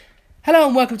Hello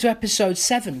and welcome to episode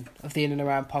 7 of the In and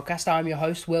Around podcast. I'm your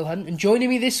host, Will Hunt, and joining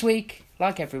me this week,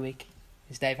 like every week,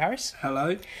 is Dave Harris.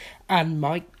 Hello. And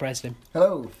Mike Breslin.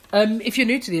 Hello. If you're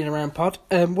new to the In and Around pod,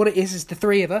 what it is the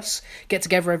three of us get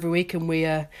together every week and we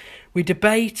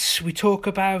debate, we talk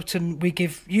about, and we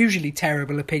give usually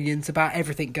terrible opinions about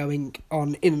everything going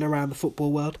on in and around the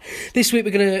football world. This week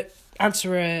we're going to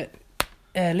answer a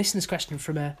listener's question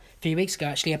from a few weeks ago,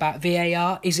 actually, about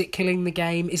VAR. Is it killing the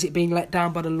game? Is it being let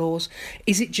down by the laws?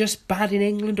 Is it just bad in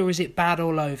England, or is it bad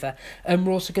all over?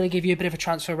 We're also going to give you a bit of a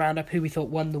transfer roundup, who we thought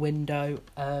won the window,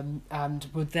 and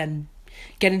we'll then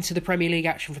get into the Premier League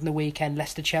action from the weekend.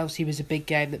 Leicester-Chelsea was a big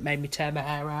game that made me tear my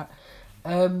hair out.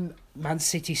 Man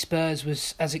City-Spurs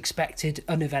was, as expected,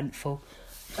 uneventful.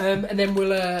 And then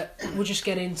we'll just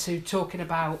get into talking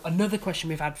about another question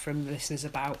we've had from the listeners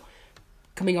about,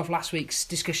 coming off last week's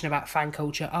discussion about fan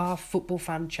culture, are football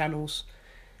fan channels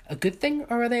a good thing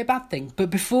or are they a bad thing? But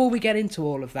before we get into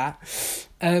all of that,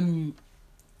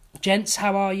 gents,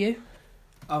 how are you?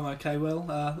 I'm okay, Will.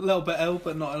 A little bit ill,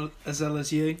 but not as ill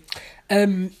as you.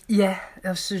 Yeah,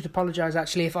 I should apologise,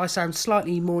 actually, if I sound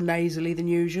slightly more nasally than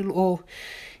usual, or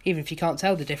even if you can't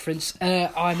tell the difference.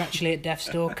 I'm actually at death's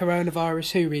door,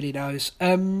 coronavirus, who really knows?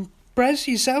 Brez,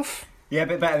 yourself? Yeah, a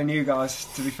bit better than you guys,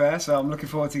 to be fair, so I'm looking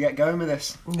forward to get going with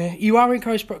this. You are in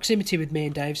close proximity with me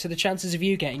and Dave, so the chances of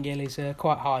you getting ill is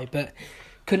quite high, but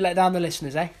couldn't let down the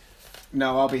listeners, eh?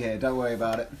 No, I'll be here, don't worry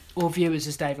about it. Or viewers,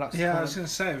 as Dave likes to call them. I was going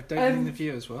to say, don't mean the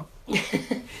viewers well.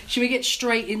 Should we get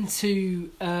straight into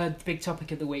the big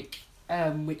topic of the week,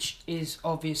 which is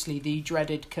obviously the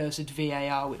dreaded, cursed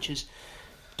VAR, which has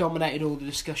dominated all the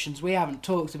discussions. We haven't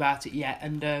talked about it yet,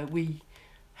 and we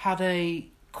had a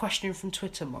question from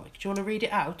Twitter, Mike. Do you want to read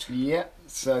it out? Yeah,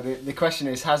 so the question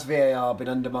is, has VAR been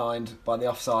undermined by the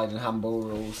offside and handball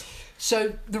rules?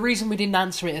 So the reason we didn't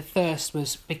answer it at first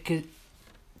was because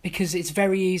it's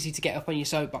very easy to get up on your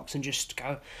soapbox and just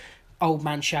go, old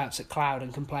man shouts at cloud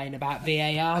and complain about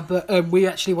VAR, but we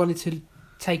actually wanted to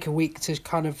take a week to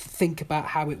kind of think about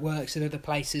how it works in other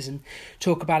places and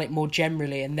talk about it more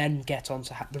generally, and then get on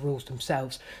to the rules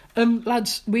themselves.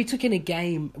 Lads, we took in a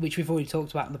game which we've already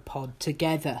talked about in the pod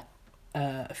together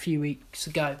a few weeks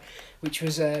ago, which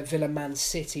was Villa Man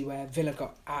City, where Villa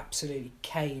got absolutely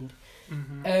caned.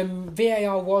 Mm-hmm.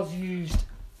 VAR was used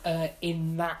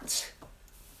in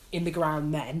the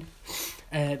ground then.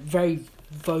 Very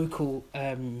vocal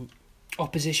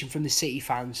opposition from the City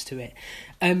fans to it.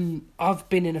 I've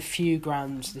been in a few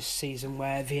grounds this season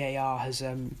where VAR has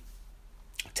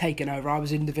taken over. I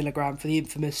was in the Villa ground for the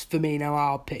infamous Firmino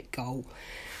Arpit goal,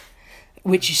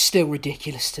 which is still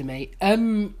ridiculous to me.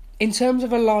 In terms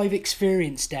of a live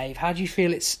experience, Dave, how do you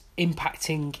feel it's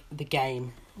impacting the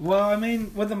game? Well, I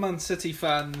mean, with the Man City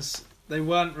fans, they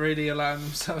weren't really allowing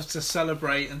themselves to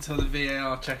celebrate until the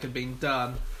VAR check had been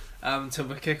done, until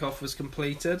the kickoff was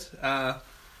completed.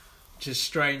 Which is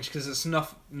strange because it's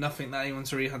nothing that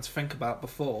anyone's really had to think about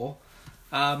before.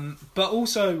 But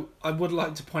also, I would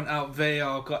like to point out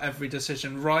VAR got every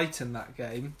decision right in that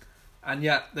game, and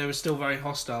yet they were still very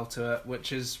hostile to it,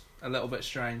 which is a little bit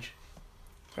strange.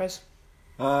 Chris?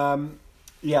 Yeah,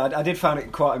 I did find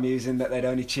it quite amusing that they'd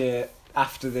only cheer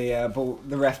after the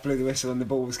ref blew the whistle and the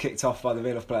ball was kicked off by the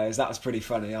Villa players. That was pretty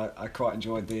funny. I quite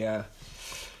enjoyed the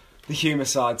humour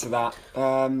side to that.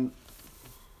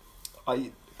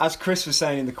 As Chris was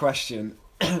saying in the question,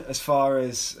 as far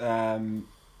as the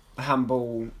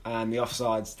handball and the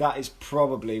offsides, that is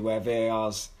probably where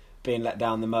VAR's being let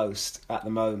down the most at the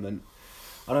moment.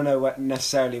 I don't know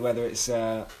necessarily whether it's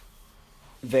VAR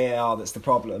that's the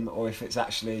problem, or if it's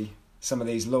actually some of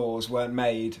these laws weren't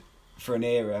made for an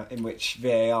era in which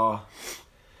VAR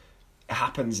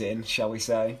happens in, shall we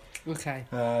say. Okay.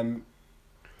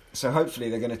 So hopefully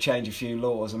they're going to change a few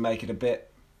laws and make it a bit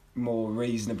more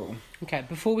reasonable. Okay,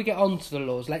 before we get on to the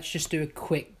laws, let's just do a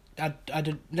quick...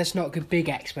 let's not give big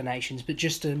explanations, but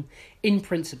just in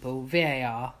principle,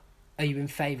 VAR, are you in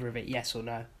favour of it, yes or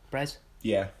no? Brez?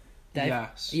 Yeah. Dave?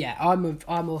 Yes. Yeah,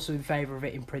 I'm also in favour of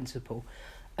it in principle.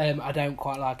 I don't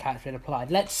quite like how it's been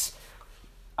applied.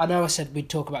 I know I said we'd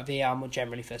talk about VAR more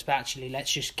generally first, but actually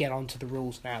let's just get on to the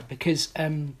rules now, because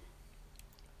I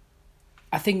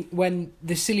think when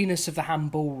the silliness of the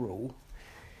handball rule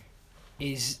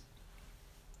is...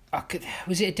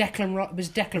 was it Declan Rice? Yes,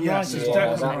 Declan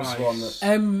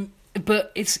Rice.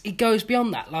 But it goes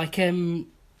beyond that. Like,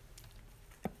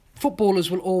 footballers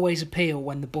will always appeal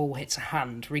when the ball hits a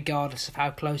hand, regardless of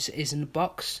how close it is in the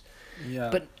box. Yeah.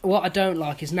 But what I don't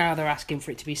like is now they're asking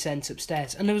for it to be sent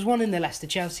upstairs. And there was one in the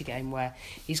Leicester-Chelsea game where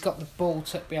he's got the ball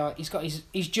tucked behind...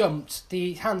 He's jumped,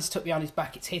 the hand's tucked behind his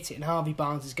back, it's hit it, and Harvey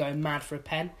Barnes is going mad for a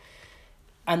pen.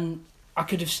 And I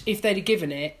could have, if they'd have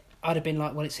given it, I'd have been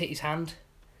like, well, it's hit his hand.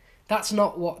 That's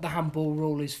not what the handball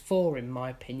rule is for, in my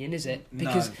opinion, is it?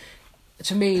 Because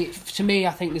to me,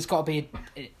 I think there's got to be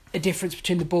a difference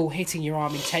between the ball hitting your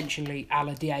arm intentionally, a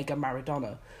la Diego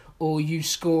Maradona, or you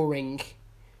scoring,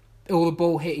 or the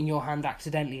ball hitting your hand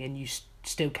accidentally and you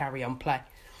still carry on play.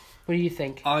 What do you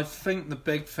think? I think the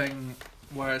big thing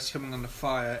where it's coming under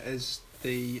fire is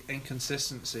the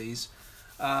inconsistencies.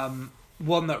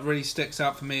 One that really sticks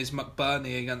out for me is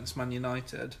McBurney against Man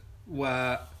United,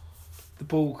 where the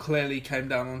ball clearly came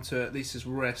down onto at least his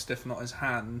wrist, if not his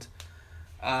hand,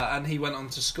 and he went on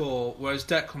to score. Whereas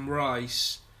Declan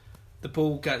Rice, the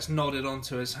ball gets nodded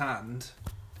onto his hand.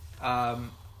 Way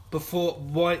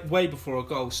before a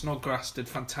goal, Snodgrass did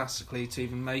fantastically to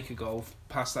even make a goal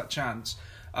past that chance,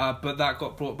 but that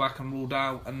got brought back and ruled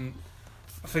out. And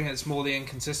I think it's more the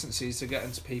inconsistencies that get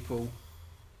into people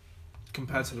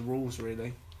compared to the rules,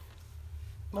 really.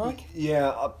 Mike?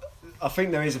 Yeah, I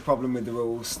think there is a problem with the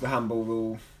rules. The handball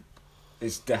rule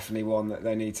is definitely one that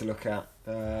they need to look at.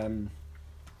 To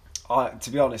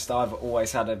be honest, I've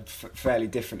always had a fairly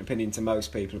different opinion to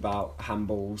most people about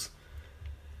handballs.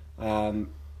 For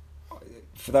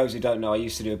those who don't know, I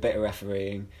used to do a bit of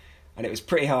refereeing, and it was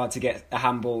pretty hard to get a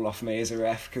handball off me as a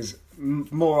ref, because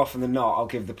more often than not, I'll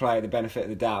give the player the benefit of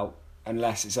the doubt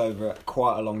unless it's over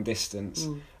quite a long distance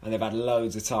and they've had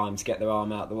loads of time to get their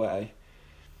arm out of the way.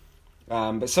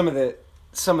 But some of the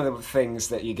things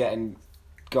that you're getting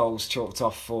goals chalked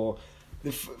off for,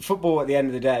 the football at the end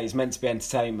of the day is meant to be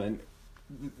entertainment.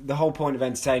 The whole point of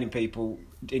entertaining people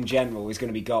in general is going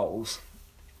to be goals.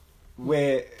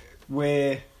 We're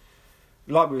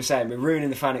like we were saying, we're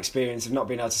ruining the fan experience of not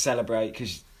being able to celebrate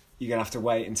because you're going to have to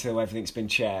wait until everything's been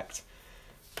checked.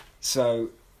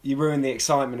 So you ruin the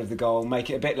excitement of the goal, make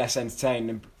it a bit less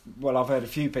entertaining. Well, I've heard a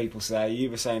few people say,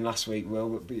 you were saying last week,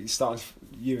 Will,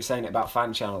 you were saying it about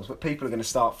fan channels, but people are going to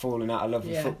start falling out of love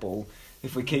with football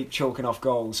if we keep chalking off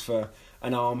goals for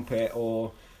an armpit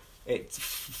or it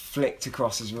flicked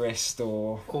across his wrist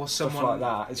or stuff like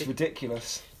that. It's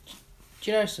ridiculous.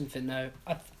 Do you know something though?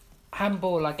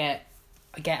 Handball, I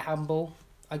get handball.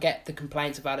 I get the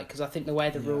complaints about it because I think the way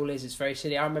the rule is, it's very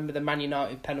silly. I remember the Man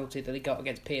United penalty that they got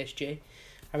against PSG.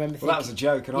 I remember thinking, that was a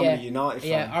joke, and I'm a United fan.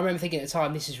 Yeah, I remember thinking at the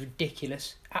time, this is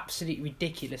ridiculous, absolutely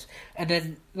ridiculous. And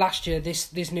then last year,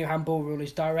 this new handball rule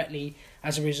is directly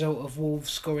as a result of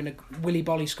Wolves Willy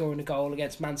Bolly scoring a goal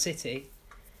against Man City,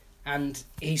 and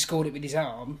he scored it with his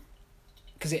arm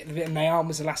and the arm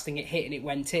was the last thing it hit and it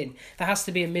went in. There has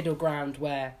to be a middle ground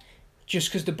where,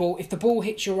 just because if the ball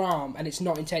hits your arm and it's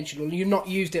not intentional, you've not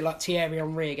used it like Thierry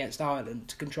Henry against Ireland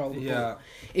to control the ball.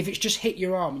 If it's just hit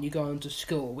your arm and you go on to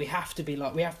score, we have to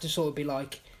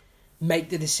make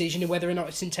the decision of whether or not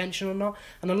it's intentional or not.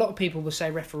 And a lot of people will say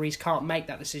referees can't make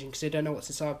that decision because they don't know what's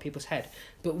inside people's head.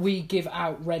 But we give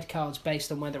out red cards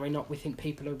based on whether or not we think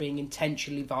people are being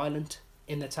intentionally violent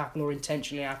in the tackle or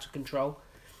intentionally out of control.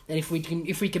 And if we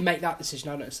can make that decision,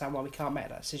 I don't understand why we can't make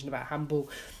that decision about handball.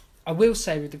 I will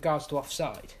say with regards to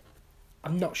offside,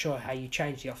 I'm not sure how you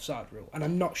change the offside rule, and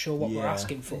I'm not sure what we're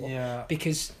asking for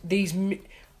because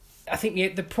I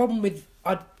think the problem with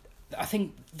VAR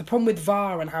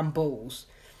and handballs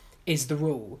is the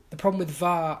rule. The problem with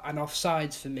VAR and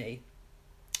offsides for me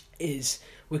is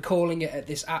we're calling it at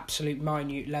this absolute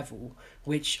minute level,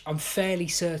 which I'm fairly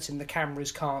certain the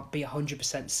cameras can't be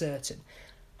 100% certain.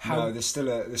 No, there's still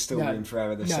room for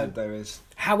error. They said there is.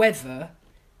 However,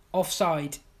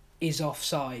 offside is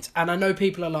offside, and I know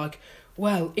people are like,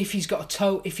 well, if he's got a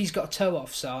toe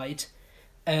offside,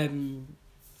 he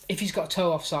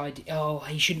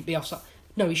shouldn't be offside.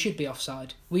 No, he should be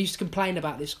offside. We used to complain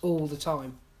about this all the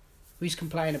time. We used to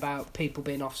complain about people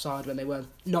being offside when they were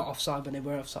not offside when they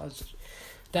were offside.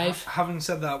 Dave? Having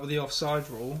said that, with the offside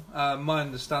rule, my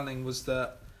understanding was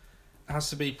that it has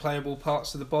to be playable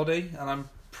parts of the body, and I'm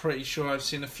pretty sure I've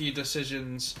seen a few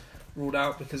decisions ruled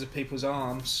out because of people's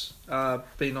arms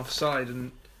being offside,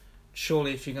 and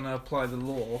surely if you're going to apply the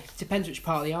law... It depends which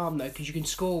part of the arm, though, because you can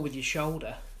score with your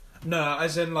shoulder. No,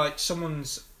 as in, like,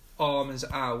 someone's arm is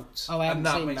out, and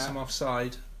that makes them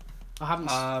offside. I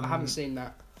haven't seen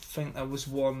that. I think there was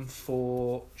one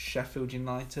for Sheffield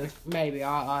United. Maybe,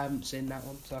 I haven't seen that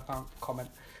one, so I can't comment.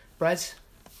 Brez?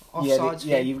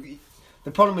 Offsides? The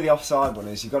problem with the offside one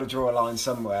is you've got to draw a line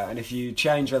somewhere, and if you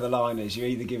change where the line is, you're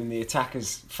either giving the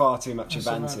attackers far too much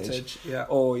advantage,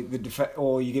 or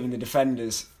you're giving the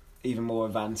defenders even more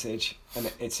advantage,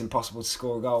 and it's impossible to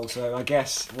score a goal. So I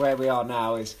guess where we are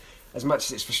now is, as much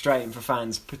as it's frustrating for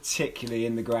fans, particularly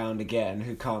in the ground again,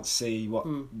 who can't see what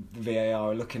the VAR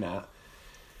are looking at,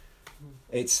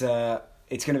 it's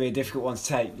it's going to be a difficult one to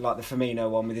take, like the Firmino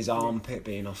one with his armpit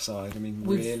being offside. I mean,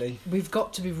 really? We've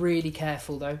got to be really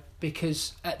careful, though,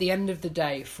 because at the end of the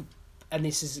day, and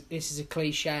this is a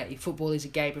cliche, football is a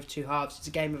game of two halves. It's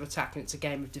a game of attack and it's a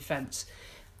game of defence.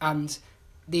 And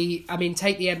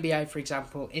take the NBA, for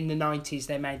example. In the 90s,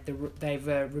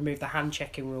 they've removed the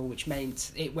hand-checking rule, which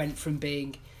meant it went from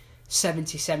being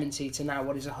 70-70 to now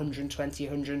what is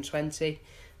 120-120.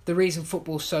 The reason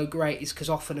football's so great is because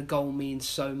often a goal means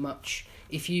so much.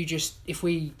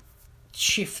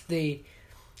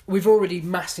 We've already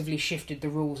massively shifted the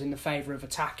rules in the favour of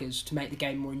attackers to make the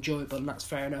game more enjoyable, and that's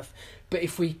fair enough. But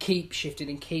if we keep shifting,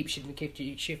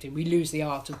 we lose the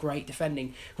art of great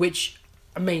defending, which,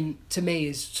 I mean, to me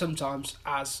is sometimes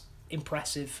as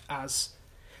impressive as...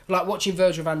 Like watching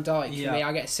Virgil van Dijk, for me,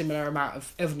 I get a similar amount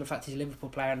of... Other than the fact he's a Liverpool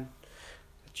player and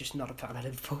just not a fan of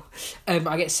Liverpool.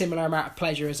 I get a similar amount of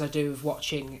pleasure as I do of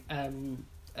watching,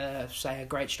 say, a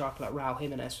great striker like Raul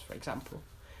Jimenez, for example.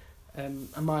 And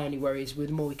my only worry is, the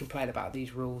more we complain about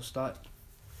these rules, like,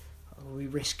 we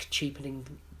risk cheapening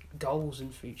goals in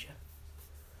the future.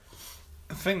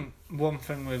 I think one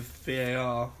thing with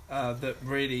VAR that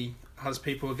really has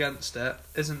people against it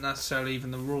isn't necessarily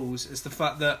even the rules. It's the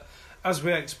fact that, as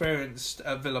we experienced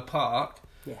at Villa Park,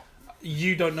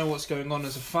 you don't know what's going on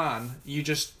as a fan. You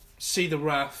just see the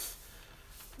ref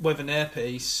with an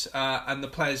earpiece and the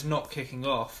player's not kicking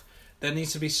off. There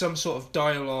needs to be some sort of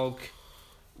dialogue,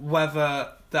 whether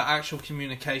the actual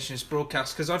communication is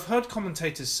broadcast. Because I've heard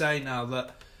commentators say now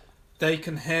that they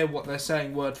can hear what they're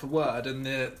saying word for word, and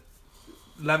the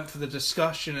length of the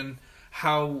discussion and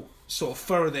how sort of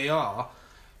thorough they are.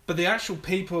 But the actual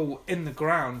people in the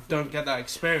ground don't get that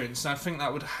experience, and I think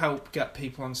that would help get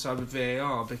people on side with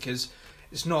VAR, because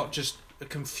it's not just a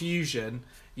confusion.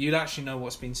 You'd actually know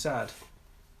what's been said.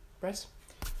 Brez?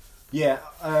 Yeah,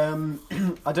 I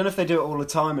don't know if they do it all the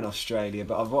time in Australia,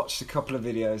 but I've watched a couple of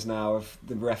videos now of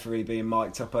the referee being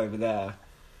mic'd up over there,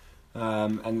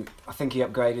 and I think he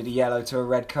upgraded a yellow to a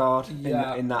red card in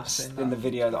the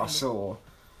video that I saw.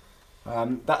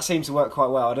 That seemed to work quite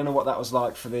well. I don't know what that was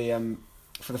like for the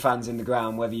fans in the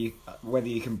ground, whether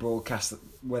you can broadcast,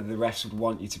 whether the refs would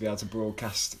want you to be able to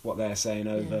broadcast what they're saying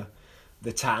over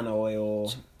the tannoy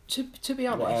or to be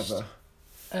honest, whatever.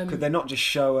 Could they not just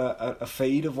show a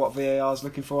feed of what VAR is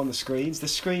looking for on the screens? The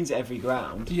screens at every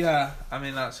ground. Yeah, I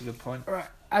mean, that's a good point. Right.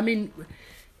 I mean,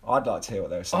 I'd like to hear what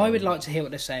they're saying. I would like to hear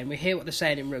what they're saying. We hear what they're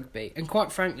saying in rugby, and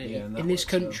quite frankly, in this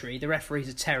country, the referees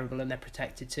are terrible and they're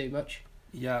protected too much.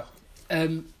 Yeah.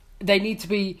 They need to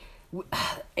be...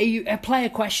 A player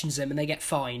questions them and they get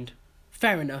fined.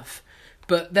 Fair enough.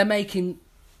 But they're making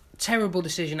terrible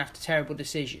decision after terrible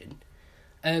decision.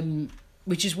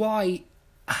 Which is why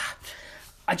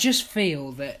I just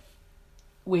feel that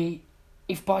even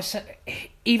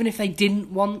if they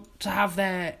didn't want to have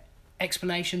their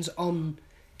explanations on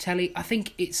telly, I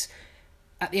think it's,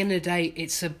 at the end of the day,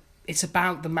 it's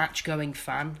about the match-going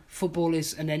fan. Football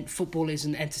is an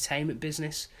entertainment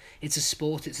business. It's a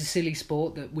sport. It's a silly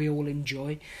sport that we all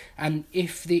enjoy. And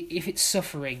if it's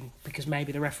suffering because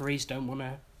maybe the referees don't want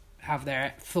to have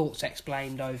their thoughts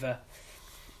explained over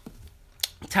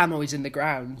tannoys in the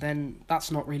ground, then that's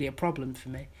not really a problem for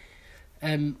me.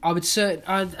 I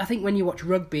think when you watch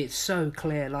rugby, it's so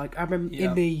clear. Like I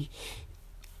remember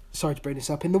sorry to bring this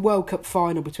up, in the World Cup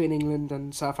final between England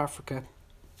and South Africa,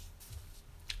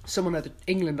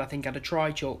 England, I think, had a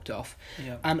try chalked off,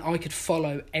 and I could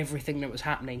follow everything that was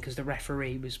happening because the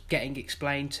referee was getting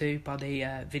explained to by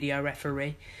the video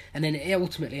referee, and then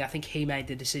ultimately I think he made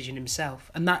the decision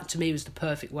himself, and that to me was the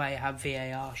perfect way how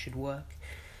VAR should work.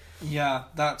 Yeah,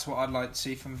 that's what I'd like to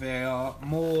see from VAR.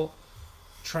 More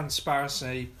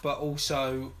transparency, but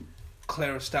also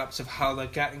clearer steps of how they're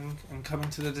getting and coming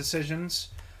to the decisions.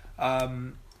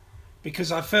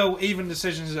 Because I feel even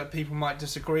decisions that people might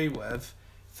disagree with,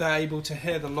 if they're able to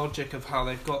hear the logic of how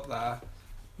they've got there,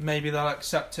 maybe they'll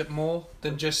accept it more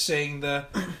than just seeing the,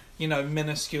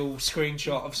 minuscule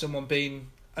screenshot of someone being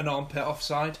an armpit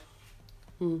offside.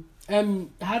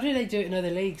 How do they do it in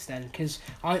other leagues then? Because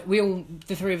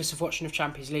the three of us have watched enough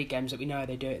Champions League games that we know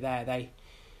they do it there. They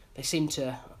seem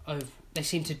to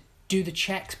do the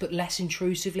checks, but less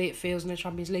intrusively. It feels in the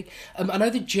Champions League. I know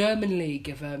the German league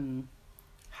have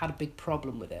had a big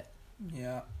problem with it.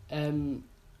 Yeah.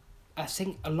 I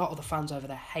think a lot of the fans over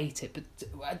there hate it.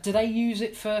 But do they use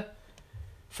it for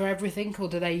everything, or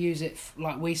do they use it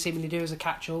like we seemingly do as a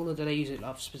catch-all, or do they use it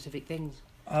for specific things?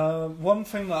 One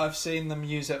thing that I've seen them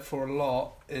use it for a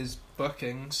lot is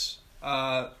bookings,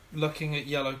 looking at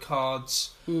yellow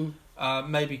cards,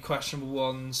 maybe questionable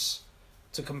ones,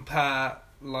 to compare,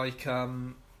 like,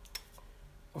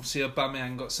 obviously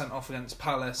Aubameyang got sent off against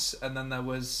Palace, and then there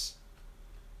was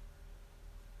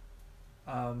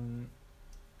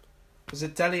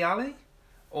it Dele Alli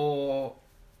or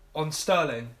on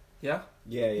Sterling? Yeah.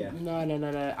 Yeah. No.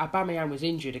 Aubameyang was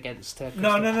injured against.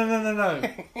 No.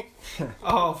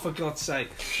 Oh, for God's sake!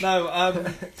 No,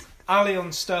 Ali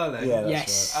on Sterling. Yeah, that's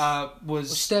Yes. right.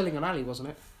 Was Sterling on Ali, wasn't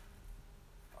it?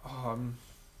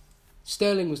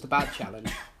 Sterling was the bad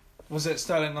challenge. Was it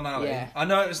Sterling on Ali? Yeah. I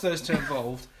know it was those two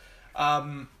involved.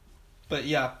 But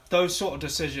yeah, those sort of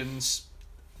decisions,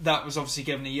 that was obviously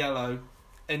given a yellow.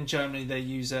 In Germany, they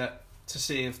use it to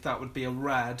see if that would be a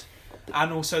red.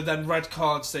 And also then red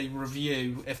cards they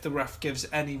review. If the ref gives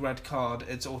any red card,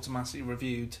 it's automatically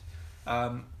reviewed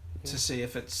to see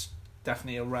if it's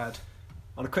definitely a red.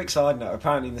 On a quick side note,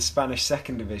 apparently in the Spanish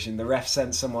second division, the ref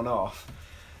sent someone off.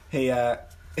 He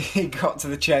got to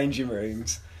the changing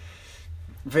rooms.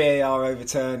 VAR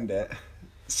overturned it.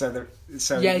 So the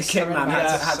kit man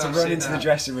had to run into the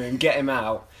dressing room, get him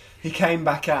out. He came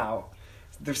back out.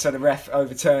 So the ref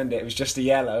overturned it. It was just a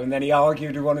yellow, and then he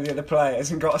argued with one of the other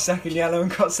players and got a second yellow and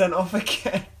got sent off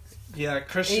again. Yeah,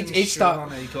 Christian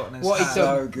Schiavone got in his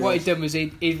hand. What he'd done was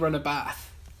he'd run a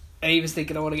bath, and he was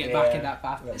thinking, I want to get back in that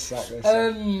bath. Let's sack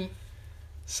this.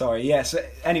 Sorry, yeah. So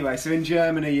anyway, so in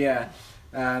Germany,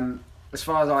 as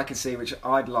far as I can see, which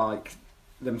I'd like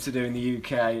them to do in the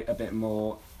UK a bit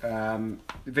more,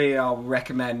 VAR will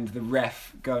recommend the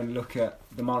ref go and look at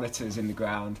the monitors in the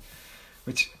ground,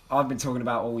 which I've been talking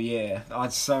about all year.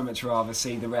 I'd so much rather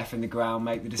see the ref in the ground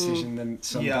make the decision than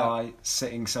some guy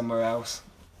sitting somewhere else.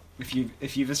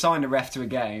 If you've assigned a ref to a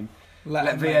game,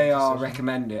 let VAR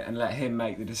recommend it and let him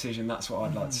make the decision. That's what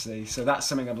I'd like to see. So that's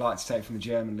something I'd like to take from the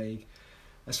German league.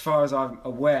 As far as I'm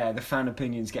aware, the fan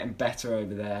opinion's getting better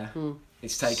over there.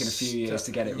 It's taken a few years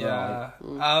to get it right.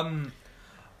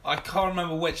 I can't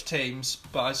remember which teams,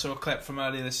 but I saw a clip from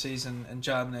earlier this season in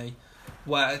Germany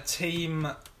where a team,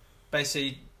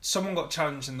 basically, someone got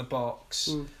challenged in the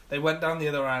box. They went down the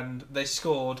other end, they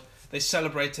scored, they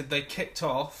celebrated, they kicked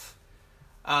off,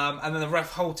 and then the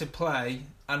ref halted play,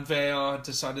 and VAR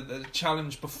decided that the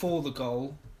challenge before the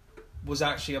goal was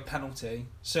actually a penalty.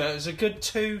 So it was a good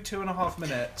 2.5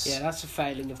 minutes. Yeah, that's a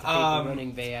failing of the people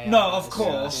running VAR. No, of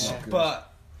course,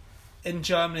 but in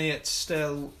Germany it's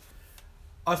still...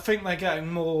 I think they're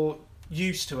getting more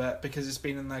used to it because it's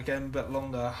been in their game a bit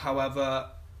longer. However,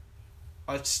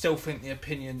 I still think the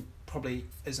opinion probably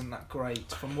isn't that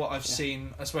great from what I've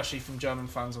seen, especially from German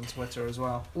fans on Twitter as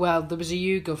well. Well, there was a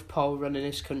YouGov poll run in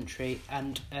this country,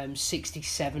 and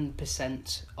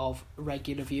 67% of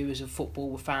regular viewers of football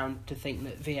were found to think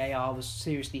that VAR was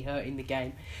seriously hurting the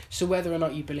game. So whether or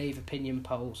not you believe opinion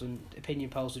polls, and opinion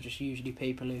polls are just usually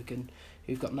people who've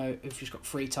just got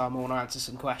free time or want to answer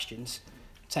some questions.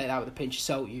 Take that with a pinch of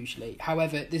salt usually.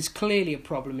 However, there's clearly a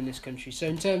problem in this country. So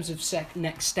in terms of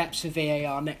next steps for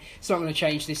VAR, it's not going to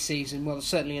change this season. Well,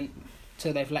 certainly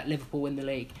until they've let Liverpool win the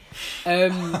league.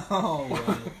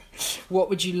 What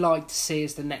would you like to see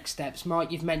as the next steps?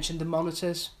 Mike, you've mentioned the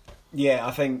monitors. Yeah,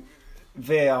 I think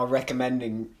VAR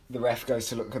recommending the ref goes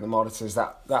to look at the monitors,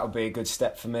 that would be a good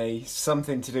step for me.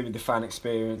 Something to do with the fan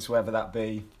experience, whether that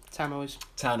be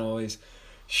tannoys.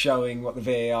 Showing what the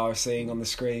VAR are seeing on the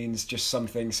screens, just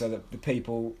something so that the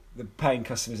paying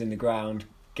customers in the ground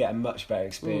get a much better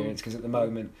experience, because at the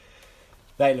moment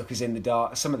they look as in the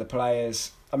dark. Some of the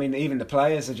players, I mean, even the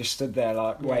players are just stood there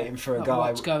waiting for a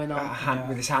guy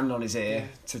with his hand on his ear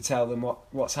to tell them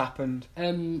what's happened.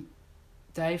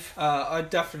 Dave? I'd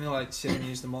definitely like to see them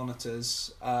use the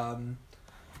monitors, but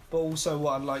also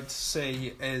what I'd like to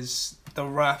see is the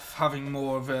ref having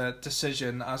more of a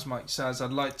decision. As Mike says,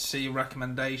 I'd like to see a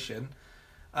recommendation,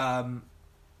 and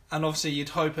obviously you'd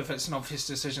hope if it's an obvious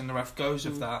decision the ref goes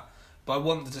with that, but I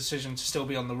want the decision to still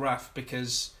be on the ref,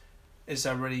 because is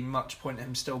there really much point in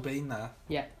him still being there?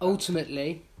 Yeah,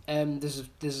 ultimately there's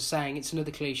a saying, it's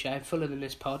another cliche, fuller than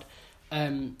this pod,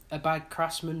 a bad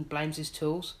craftsman blames his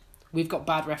tools. We've got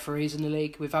bad referees in the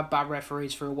league, we've had bad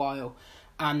referees for a while,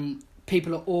 and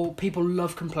people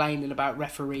love complaining about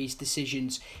referees'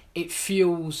 decisions. It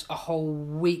fuels a whole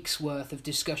week's worth of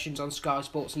discussions on Sky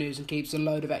Sports News and keeps a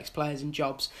load of ex-players in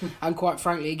jobs. And quite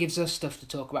frankly, it gives us stuff to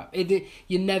talk about.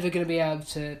 You're never going to be able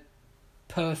to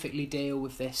perfectly deal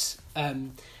with this.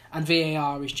 And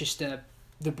VAR is just the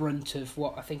brunt of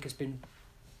what I think has been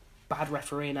bad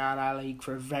refereeing in our league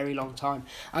for a very long time.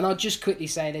 And I'll just quickly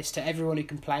say this to everyone who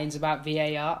complains about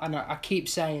VAR, and I keep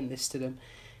saying this to them.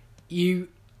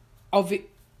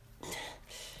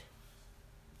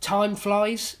 Time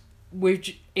flies.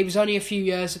 It was only a few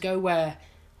years ago where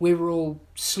we were all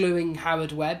slewing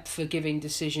Howard Webb for giving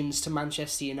decisions to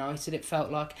Manchester United, it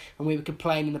felt like, and we were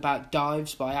complaining about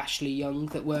dives by Ashley Young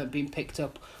that weren't being picked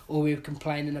up, or we were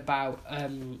complaining about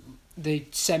the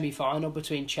semi-final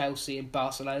between Chelsea and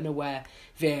Barcelona where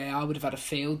VAR would have had a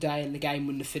field day and the game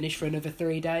wouldn't have finished for another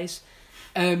 3 days.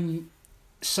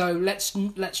 So let's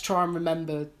try and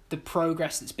remember the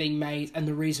progress that's being made and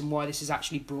the reason why this is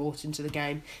actually brought into the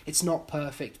game. It's not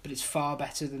perfect, but it's far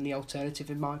better than the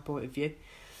alternative in my point of view.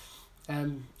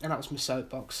 And that was my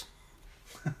soapbox.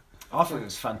 I thought it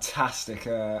was fantastic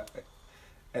at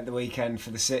the weekend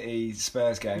for the City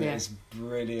Spurs game. Yeah. It was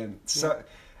brilliant. So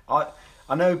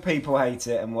I know people hate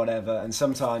it and whatever, and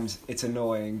sometimes it's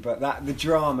annoying, but the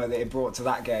drama that it brought to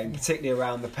that game, particularly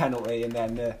around the penalty, and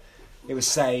then it was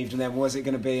saved, and then was it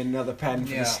going to be another pen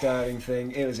for the Sterling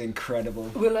thing? It was incredible.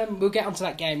 We'll get onto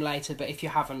that game later, but if you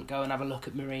haven't, go and have a look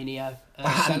at Mourinho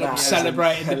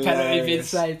celebrating the hilarious. penalty being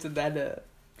saved, and then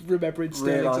remembering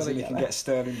Sterling. Realising you can get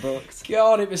Sterling booked.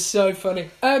 God, it was so funny.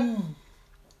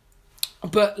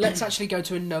 But let's actually go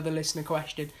to another listener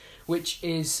question, which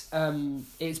is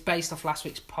it's based off last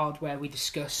week's pod where we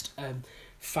discussed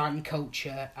fan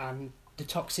culture and the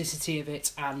toxicity of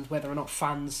it, and whether or not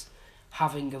fans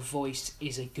having a voice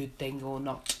is a good thing or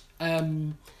not.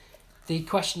 The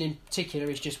question in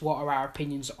particular is just what are our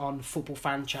opinions on football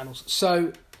fan channels.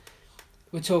 So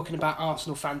we're talking about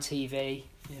Arsenal Fan TV.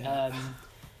 Yeah.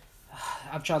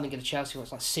 I'm trying to think of the Chelsea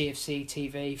ones, like CFC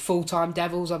TV, Full Time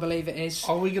Devils, I believe it is.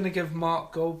 Are we going to give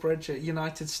Mark Goldbridge at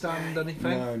United Stand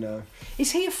anything? No.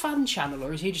 Is he a fan channel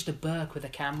or is he just a Burke with a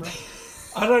camera?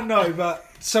 I don't know, but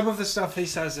some of the stuff he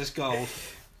says is gold.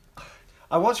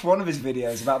 I watched one of his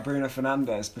videos about Bruno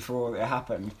Fernandes before it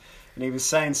happened, and he was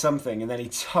saying something, and then he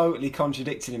totally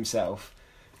contradicted himself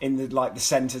in the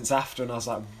sentence after, and I was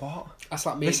like, what? That's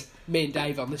like me and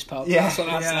Dave on this part. Yeah. That's what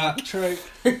that's like. True.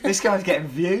 This guy's getting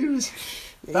views.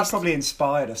 That probably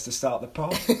inspired us to start the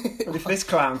pod. But if this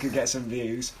clown could get some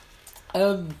views,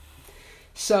 I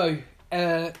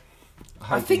I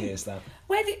think- he hears that.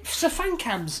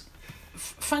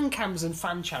 fan cams and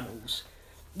fan channels,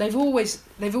 they've always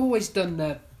done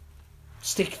the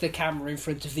stick the camera in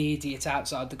front of the idiot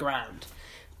outside the ground,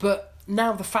 but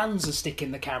now the fans are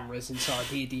sticking the cameras inside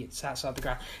the idiots outside the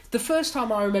ground. The first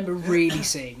time I remember really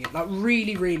seeing it, like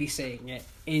really seeing it,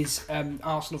 is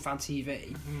Arsenal Fan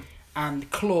TV and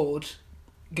Claude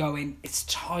going, "It's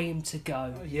time to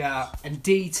go," Yeah. and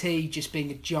DT just being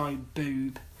a giant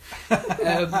boob,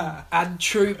 and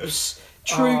Troops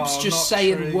just not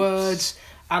saying Troops. words,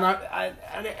 and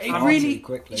it On really, too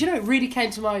quickly. do you know, it really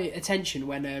came to my attention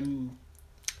when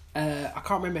I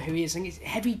can't remember who he is. I think it's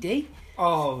Heavy D.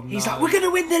 Oh, no. He's like, "We're going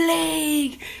to win the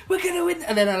league! We're going to win..."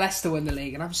 And then Leicester won the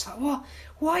league. And I'm just like, what?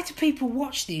 Why do people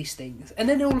watch these things? And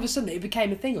then all of a sudden it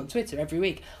became a thing on Twitter every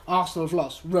week. Arsenal have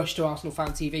lost. Rush to Arsenal Fan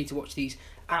TV to watch these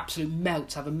absolute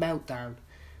melts have a meltdown.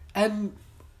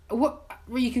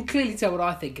 You can clearly tell what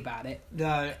I think about it.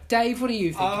 No. Dave, what do you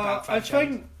think about fan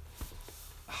channels?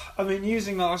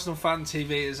 Using Arsenal Fan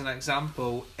TV as an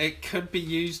example, it could be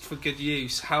used for good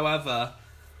use. However,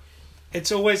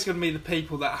 it's always going to be the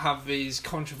people that have these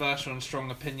controversial and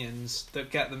strong opinions that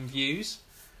get them views.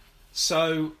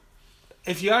 So,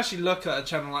 if you actually look at a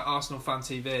channel like Arsenal Fan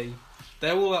TV,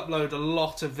 they will upload a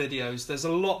lot of videos. There's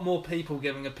a lot more people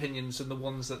giving opinions than the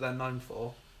ones that they're known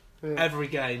for. Yeah. Every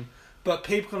game. But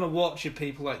people are going to watch your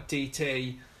people like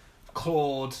DT,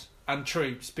 Claude and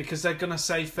Troops because they're going to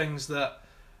say things that,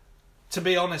 to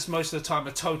be honest, most of the time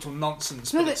are total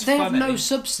nonsense. No, but it's they have funny. no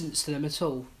substance to them at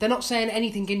all. They're not saying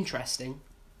anything interesting.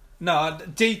 No,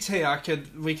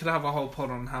 DT, we could have a whole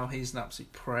pod on how he's an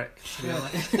absolute prick, to be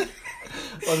honest.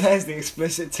 Well, there's the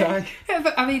explicit tag. Yeah,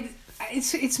 but I mean,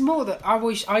 it's more that I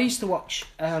used to watch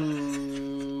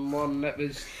one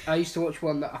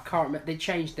that I can't remember. They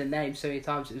changed the name so many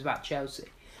times. It was about Chelsea,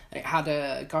 and it had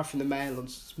a guy from the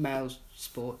Mail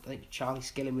Sport. I think Charlie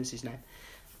Skilling was his name,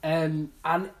 and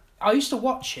I used to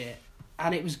watch it,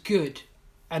 and it was good.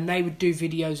 And they would do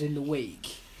videos in the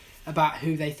week about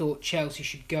who they thought Chelsea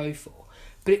should go for,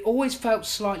 but it always felt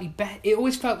slightly It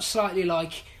always felt slightly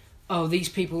like, oh, these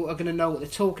people are going to know what they're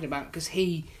talking about because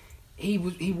he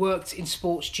worked in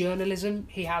sports journalism.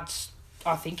 I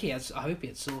hope he had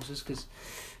sources because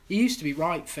he used to be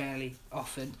right fairly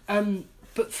often.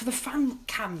 But for the fan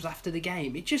cams after the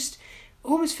game, it just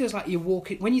almost feels like you're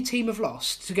walking when your team have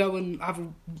lost to go and have a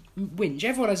whinge.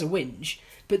 Everyone has a whinge,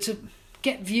 but to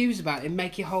get views about it and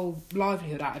make your whole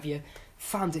livelihood out of your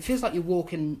fans, it feels like you're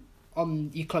walking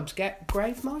on your club's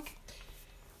grave, Mike.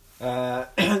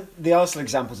 The Arsenal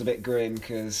example's a bit grim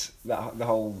because the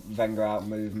whole Wenger out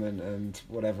movement and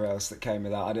whatever else that came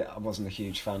with that. I wasn't a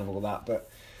huge fan of all that, but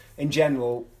in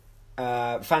general,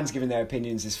 fans giving their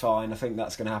opinions is fine. I think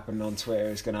that's going to happen on Twitter.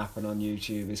 It's going to happen on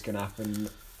YouTube. It's going to happen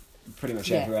pretty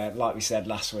much everywhere. Like we said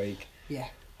last week. Yeah.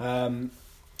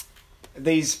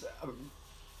 These,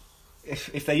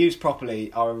 if they're used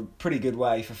properly, are a pretty good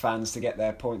way for fans to get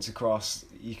their points across.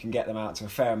 You can get them out to a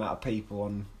fair amount of people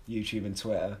on YouTube and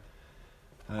Twitter.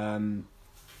 You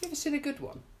ever seen a good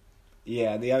one?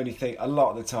 Yeah, the only thing, a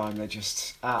lot of the time, they're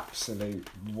just absolute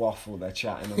waffle they're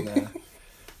chatting on there.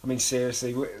 I mean,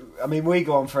 seriously, we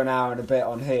go on for an hour and a bit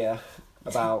on here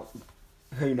about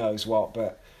who knows what,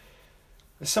 but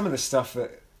some of the stuff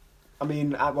that, I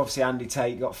mean, obviously Andy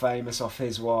Tate got famous off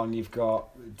his one, you've got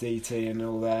DT and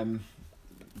all them,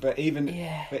 but even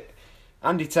but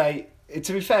Andy Tate,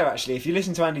 to be fair actually, if you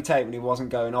listen to Andy Tate when he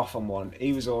wasn't going off on one,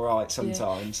 he was alright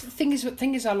sometimes. The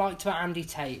thing is I liked about Andy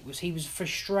Tate was he was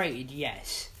frustrated,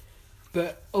 yes,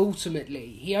 but ultimately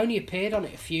he only appeared on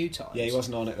it a few times. Yeah, he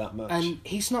wasn't on it that much. And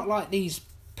he's not like these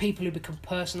people who become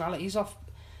personalities off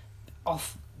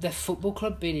their football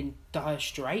club being in dire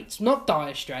straits. Not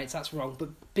dire straits, that's wrong, but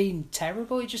being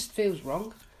terrible, it just feels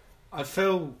wrong. I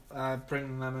feel,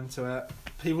 bringing them into it,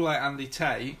 people like Andy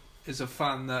Tate is a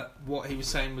fan that what he was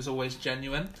saying was always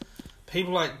genuine.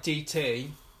 People like DT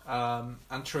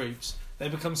and Troops, they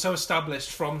become so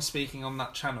established from speaking on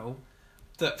that channel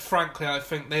that frankly I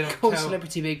think they don't care.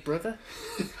 Celebrity Big Brother.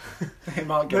 They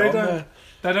might get on there.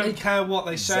 They don't care what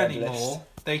they say Z-list. anymore.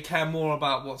 They care more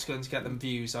about what's going to get them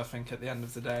views, I think, at the end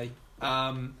of the day.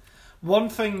 One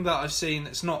thing that I've seen,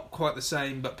 it's not quite the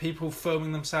same, but people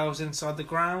filming themselves inside the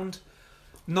ground,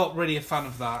 not really a fan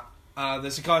of that.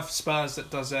 There's a guy for Spurs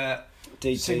that does it.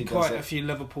 DT Seen does quite it. a few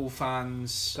Liverpool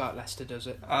fans. Like Leicester does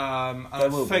it. There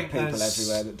will be people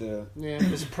everywhere that do it. Yeah.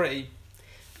 There's a pretty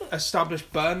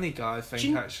established Burnley guy, I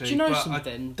think, actually. Do you know but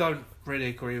something? I don't really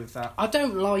agree with that. I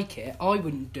don't like it. I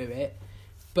wouldn't do it.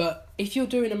 But if you're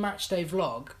doing a match day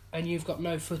vlog and you've got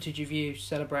no footage of you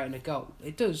celebrating a goal,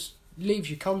 it does leaves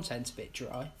your content a bit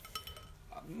dry.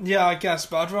 Yeah, I guess,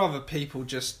 but I'd rather people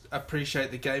just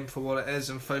appreciate the game for what it is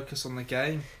and focus on the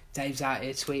game. Dave's out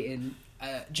here tweeting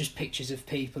just pictures of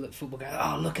people at football going,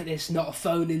 oh, look at this, not a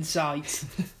phone in sight.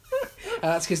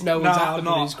 That's because no one's out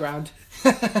on his ground.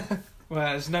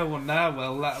 Whereas no one there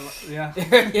will. Yeah.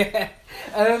 Yeah.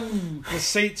 The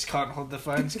seats can't hold the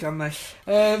phones, can they?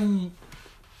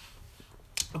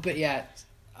 But yeah,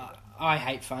 I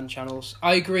hate fan channels.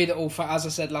 I agree that as I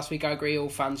said last week, I agree all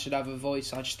fans should have a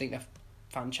voice. I just think that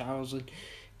fan channels are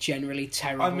generally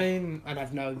terrible. I mean, and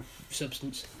have no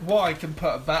substance. What I can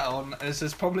put a bet on is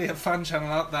there's probably a fan channel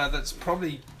out there that's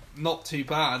probably not too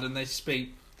bad, and they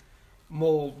speak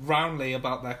more roundly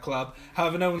about their club.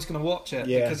 However, no one's going to watch it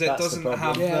because it doesn't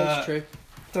have that's true.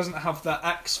 Doesn't have the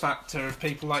X factor of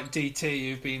people like DT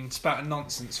who've been spouting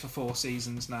nonsense for 4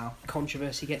 seasons now.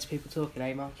 Controversy gets people talking,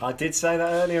 eh, Mark? I did say that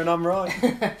earlier, and I'm right.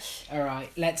 All right,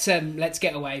 let's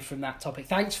get away from that topic.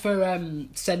 Thanks for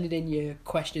sending in your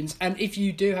questions, and if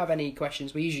you do have any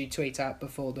questions, we usually tweet out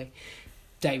before the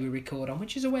day we record on,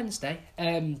 which is a Wednesday,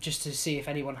 just to see if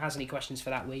anyone has any questions for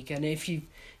that week. And if you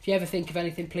ever think of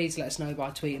anything, please let us know by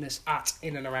tweeting us at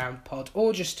In and Around Pod,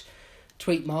 or just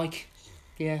tweet Mike.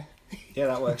 Yeah. Yeah,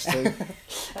 that works too.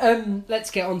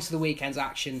 Let's get on to the weekend's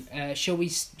action. Do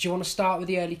you want to start with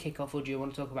the early kickoff, or do you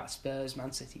want to talk about Spurs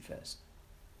Man City first?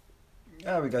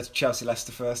 We go to Chelsea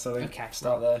Leicester first, I think. Okay.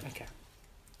 Start there. Okay.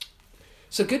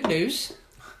 So good news,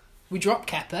 we dropped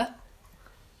Kepa.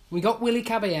 We got Willy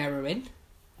Caballero in.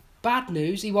 Bad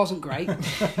news, he wasn't great.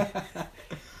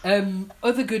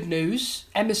 Other good news,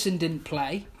 Emerson didn't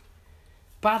play.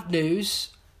 Bad news,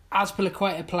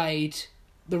 Azpilicueta played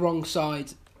the wrong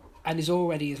side, and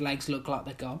his legs look like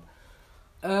they're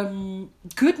gone.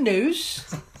 Good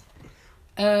news,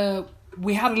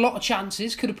 we had a lot of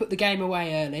chances, could have put the game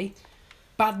away early.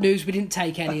 Bad news, we didn't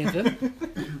take any of them.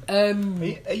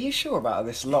 Are you sure about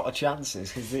this lot of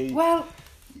chances? Because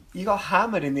you got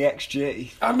hammered in the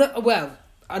XG.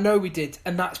 I know we did,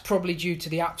 and that's probably due to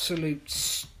the absolute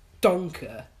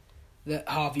stonker that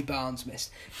Harvey Barnes missed.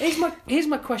 Here's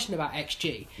my question about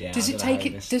XG. Yeah, does it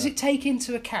take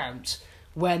into account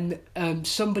when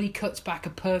somebody cuts back a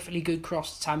perfectly good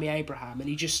cross to Tammy Abraham and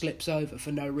he just slips over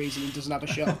for no reason and doesn't have a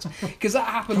shot? Because that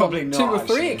happened Probably on not, 2 or 3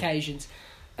 actually. occasions.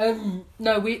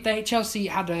 Chelsea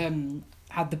had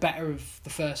the better of the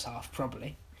first half,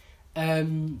 probably.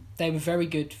 They were very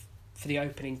good for the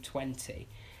opening 20,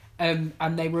 and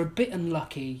they were a bit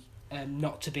unlucky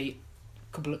not to beat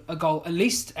at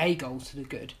least a goal to the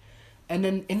good. And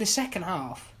then in the second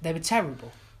half, they were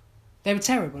terrible. It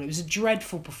was a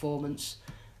dreadful performance.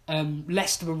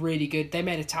 Leicester were really good. They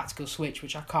made a tactical switch,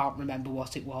 which I can't remember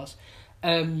what it was.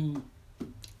 And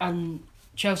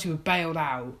Chelsea were bailed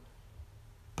out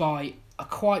by a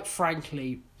quite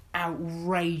frankly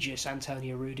outrageous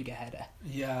Antonio Rudiger header.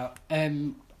 Yeah.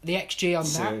 The XG on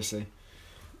that. Seriously.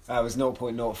 That was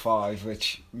 0.05,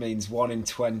 which means 1 in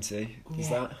 20. Is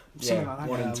that? Something like that.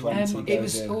 1 in Yeah, 20. It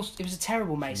was goes in. also, it was a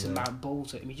terrible Mason Mount ball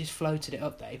to him. He just floated it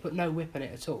up there. He put no whip on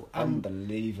it at all.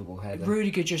 Unbelievable header.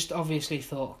 Rudiger just obviously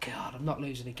thought, God, I'm not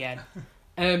losing again,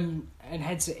 and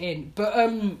heads it in. But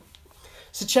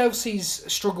so Chelsea's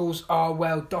struggles are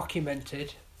well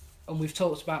documented, and we've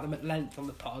talked about them at length on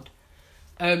the pod.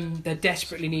 They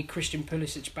desperately need Christian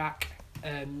Pulisic back.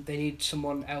 They need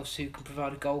someone else who can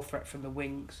provide a goal threat from the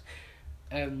wings.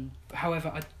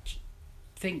 However, I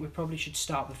think we probably should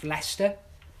start with Leicester,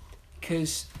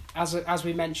 because as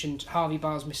we mentioned, Harvey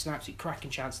Barnes missed an absolute cracking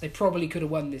chance. They probably could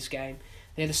have won this game.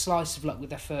 They had a slice of luck with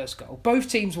their first goal. Both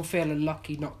teams will feel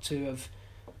unlucky not to have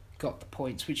got the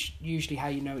points, which usually how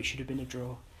you know it should have been a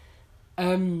draw.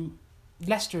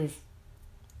 Leicester have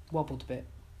wobbled a bit.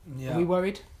 Yeah. Are we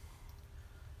worried?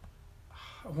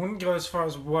 I wouldn't go as far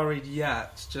as worried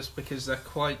yet, just because they're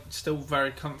still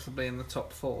very comfortably in the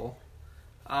top 4.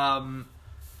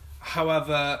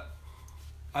 However,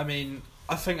 I mean,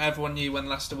 I think everyone knew when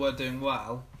Leicester were doing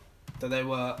well that they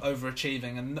were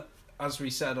overachieving, and as we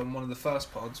said on one of the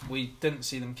first pods, we didn't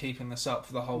see them keeping this up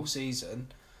for the whole season.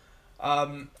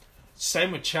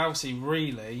 Same with Chelsea,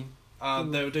 really.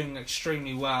 They were doing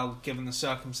extremely well given the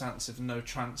circumstance of no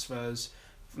transfers.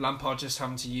 Lampard just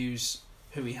having to use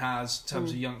who he has in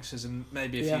terms of youngsters and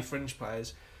maybe a few fringe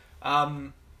players.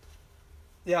 I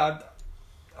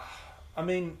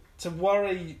mean, to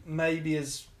worry maybe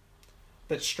is a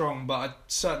bit strong, but I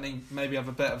certainly maybe have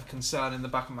a bit of concern in the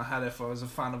back of my head if I was a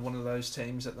fan of one of those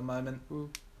teams at the moment.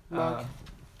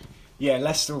 Yeah,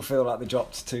 Leicester will feel like they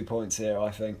dropped 2 points here,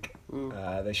 I think.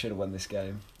 They should have won this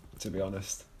game, to be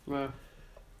honest.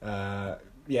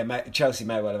 Chelsea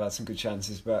may well have had some good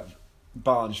chances, but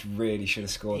Barnes really should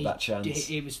have scored that chance.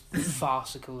 It was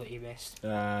farcical that he missed.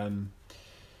 But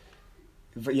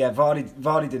yeah,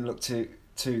 Vardy didn't look too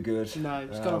good. No,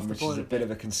 he's gone off the which boil is a bit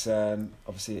of a concern.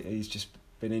 Obviously, he's just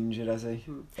been injured, has he?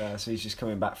 So he's just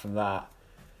coming back from that.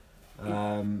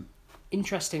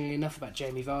 Interestingly enough about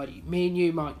Jamie Vardy, me and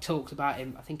you, Mike, talked about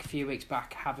him, I think a few weeks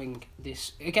back, having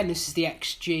this... Again, this is the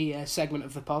XG segment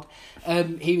of the pod.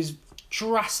 He was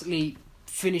drastically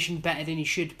finishing better than he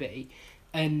should be,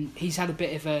 and he's had a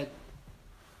bit of a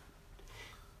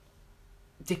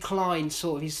decline,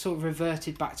 sort of. He's sort of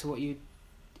reverted back to what you'd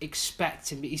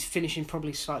expect him, but he's finishing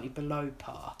probably slightly below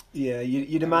par. Yeah,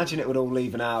 you'd imagine it would all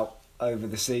even out over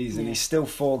the season. Yeah. He's still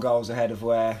 4 goals ahead of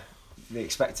where the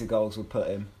expected goals would put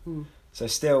him. So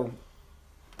still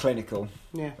clinical.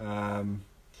 Yeah.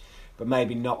 But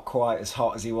maybe not quite as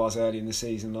hot as he was early in the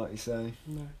season, like you say.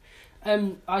 No.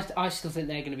 I still think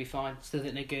they're going to be fine. Still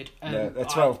think they're good. They're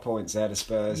 12 points ahead of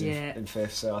Spurs Yeah. in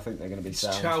 5th, so I think they're going to be It's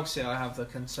sound. Chelsea I have the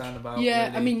concern about. Yeah,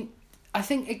 really. I mean, I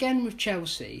think again with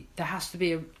Chelsea, there has to be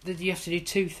you have to do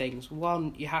 2 things.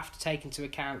 One, you have to take into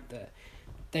account that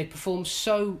they performed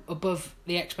so above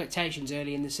the expectations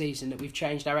early in the season that we've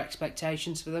changed our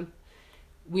expectations for them.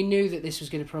 We knew that this was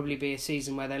going to probably be a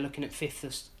season where they're looking at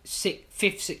 5th, 6th,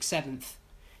 7th.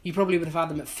 You probably would have had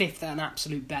them at 5th at an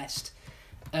absolute best.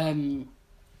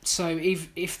 So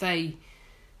if they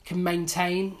can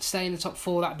stay in the top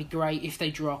 4, that'd be great. If they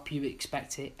drop, you would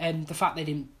expect it. And the fact they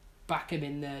didn't back him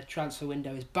in the transfer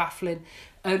window is baffling.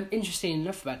 Interesting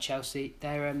enough about Chelsea,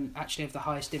 they're actually have the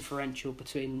highest differential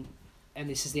between, and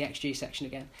this is the XG section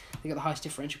again, they got the highest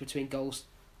differential between goals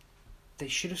they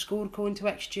should have scored according to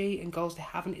XG and goals they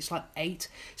haven't. It's like 8.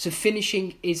 So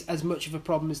finishing is as much of a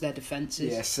problem as their defence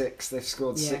is. Yeah, 6. They've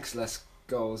scored 6 less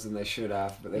goals than they should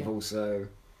have, but they've also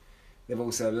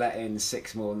let in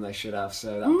 6 more than they should have.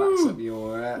 So that backs up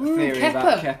your theory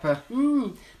about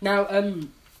Kepa. Now,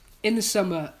 in the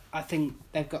summer, I think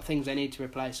they've got things they need to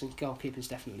replace, and goalkeeping's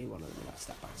definitely one of them. That's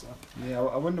that backs up. Yeah,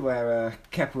 I wonder where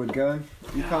Kepa would go.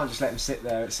 You can't just let him sit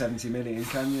there at 70 million,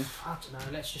 can you? I don't know.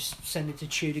 Let's just send him to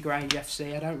Tudor Grange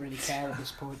FC. I don't really care at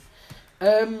this point.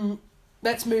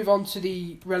 Let's move on to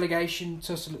the relegation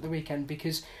tussle at the weekend,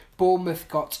 because Bournemouth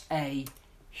got a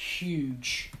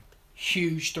huge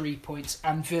 3 points,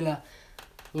 and Villa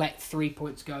let 3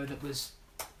 points go. That was...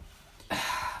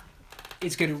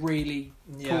 it's going to really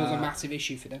cause a massive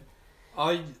issue for them.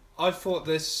 I thought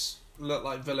this looked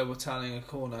like Villa were turning a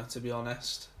corner, to be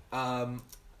honest. And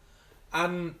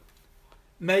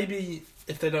maybe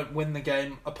if they don't win the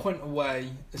game, a point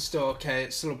away is still okay.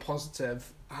 It's still a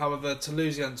positive. However, to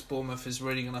lose against Bournemouth is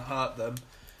really going to hurt them.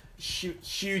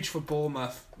 Huge for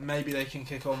Bournemouth. Maybe they can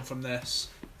kick on from this,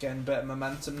 getting a bit of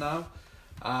momentum now.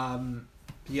 I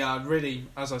really,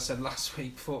 as I said last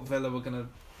week, thought Villa were going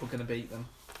to beat them.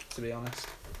 to be honest.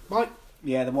 Mike?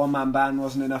 Yeah, the one-man ban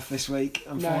wasn't enough this week,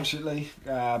 unfortunately.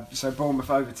 So Bournemouth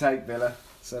overtake Villa.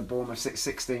 So Bournemouth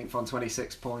 16th on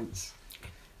 26 points.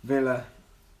 Villa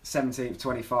 17th,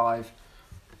 25.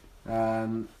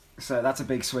 So that's a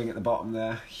big swing at the bottom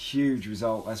there. Huge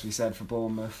result, as we said, for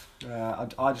Bournemouth.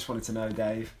 I just wanted to know,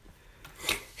 Dave.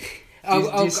 Do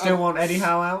you still want Eddie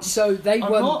Howe out? So they've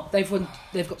I'm won. not. They've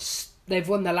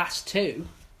won the last two.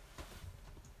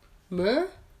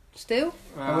 Still?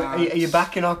 Are you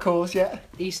backing our cause yet?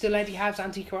 Are you still Eddie Howe's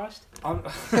Antichrist?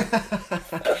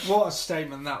 What a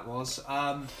statement that was.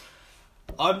 I'm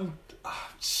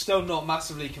still not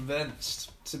massively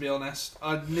convinced, to be honest.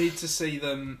 I'd need to see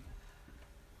them.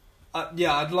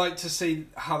 I'd like to see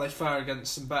how they fare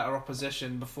against some better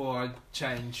opposition before I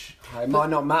change. It might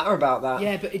not matter about that.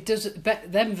 Yeah, but it does.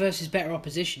 Them versus better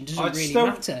opposition doesn't I'd really still-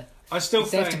 matter. I still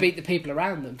They have to think, beat the people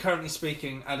around them. currently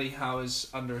speaking, Eddie Howe is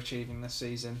underachieving this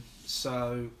season.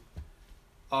 So,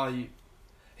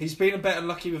 he's been a bit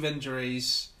unlucky with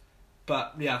injuries,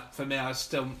 but yeah, for me, I'm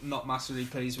still not massively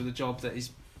pleased with the job that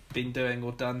he's been doing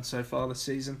or done so far this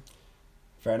season.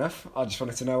 Fair enough. I just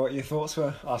wanted to know what your thoughts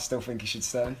were. I still think he should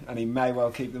stay, and he may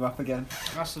well keep them up again.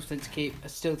 I still think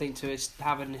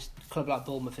having this club like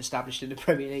Bournemouth established in the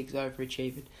Premier League is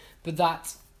overachieving, but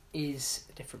that is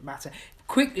a different matter.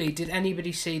 Quickly, did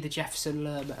anybody see the Jefferson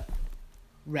Lerma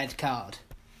red card?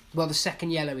 Well, the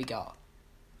second yellow he got.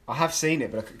 I have seen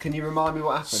it, but can you remind me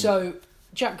what happened? So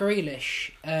Jack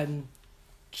Grealish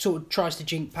sort of tries to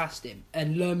jink past him,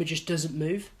 and Lerma just doesn't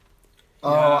move.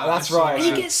 Oh, Yeah, that's I saw right. And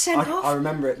he gets sent off. I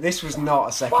remember it. This was not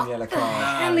a second yellow What the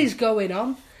card. hell is going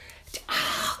on?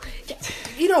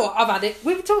 You know what? I've had it.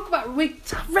 We've talked about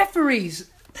referees.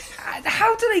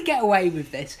 How do they get away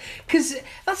with this? Because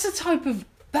that's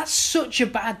such a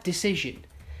bad decision.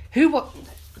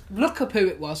 Look up who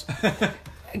it was.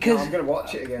 Because I'm going to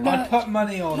watch it again. No, I'd put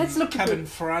money on let's look at Kevin the-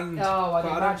 Frand, Oh, I'd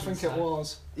but I don't imagine think so. it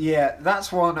was. Yeah,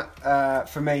 that's one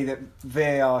for me that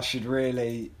VAR should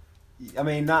really. I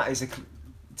mean, that is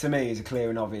to me is a clear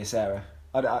and obvious error.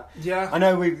 Yeah. I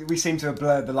know we seem to have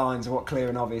blurred the lines of what clear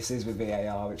and obvious is with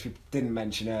VAR, which we didn't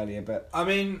mention earlier, but I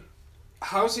mean,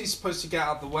 how's he supposed to get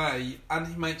out of the way, and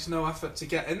he makes no effort to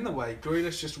get in the way?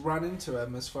 Grealish just ran into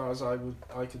him, as far as I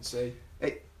could see.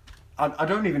 I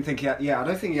don't even think he had. Yeah, I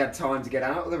don't think he had time to get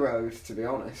out of the road, to be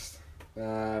honest.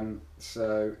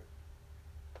 So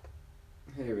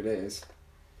here it is.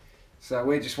 So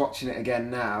we're just watching it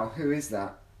again now. Who is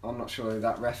that? I'm not sure who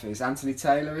that ref is. Anthony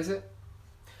Taylor, is it?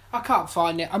 I can't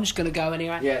find it. I'm just going to go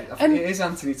anyway. Yeah, I think it is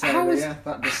Anthony Taylor. Yeah,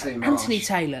 that does seem Anthony harsh.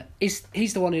 Taylor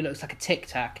he's the one who looks like a Tic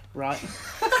Tac, right?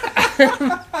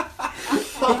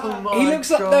 Oh my He looks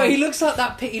like God. he looks like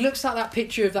that. He looks like that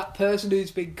picture of that person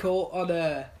who's been caught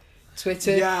on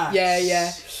Twitter.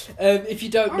 Yes. Yeah. If you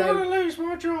don't I'm know, gonna lose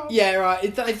my job. yeah, right.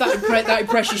 If that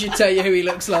impression should tell you who he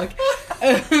looks like.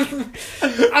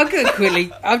 I'm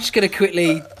just gonna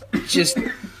quickly.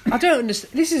 I don't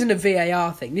understand. This isn't a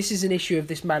VAR thing. This is an issue of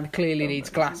this man clearly needs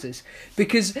glasses,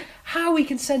 because how he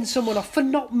can send someone off for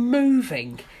not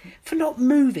moving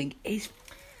is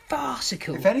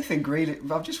farcical. If anything,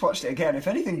 Grealish. I've just watched it again. If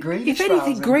anything, Grealish.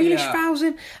 Grealish Yeah. fouls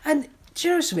him. And do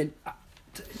you know something?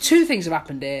 Two things have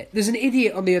happened here. There's an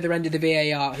idiot on the other end of the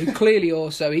VAR who clearly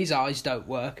also his eyes don't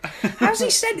work. How's he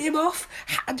sent him off?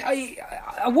 I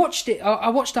watched it. I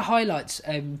watched the highlights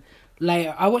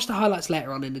later. I watched the highlights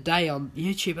later on in the day on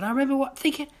YouTube, and I remember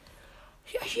thinking,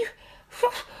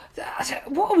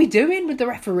 what are we doing with the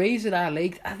referees in our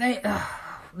league? And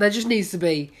there just needs to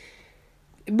be.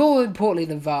 More importantly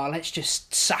than VAR, let's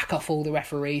just sack off all the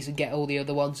referees and get all the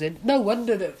other ones in. No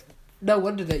wonder that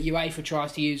UEFA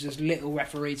tries to use as little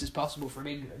referees as possible from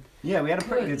England. Yeah, we had a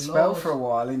pretty Good good spell Lord. for a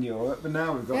while in Europe, but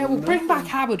now we've got. Yeah, we'll bring back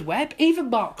Howard Webb,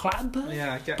 even Mark Clattenburg,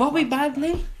 Yeah, get Bobby Clattenburg.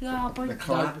 Bagley. Oh, The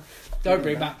clap. Don't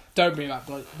bring back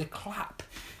the clap.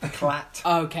 The clat.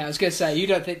 Okay, I was going to say you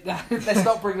don't think that. Let's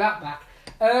not bring that back.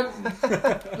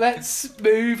 Let's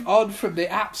move on from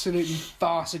the absolutely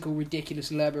farcical,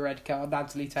 ridiculous Lerma red card.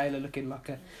 Anthony Taylor looking like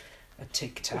a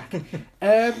Tic Tac.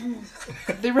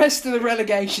 The rest of the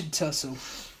relegation tussle.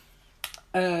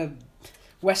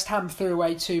 West Ham threw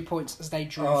away 2 points as they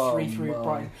drew 3-3 at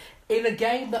Brighton. In a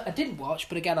game that I didn't watch,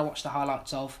 but again I watched the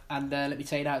highlights of, and let me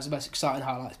tell you now, it's the most exciting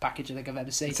highlights package I think I've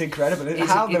ever seen. It's incredible. Isn't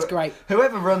it? It's great.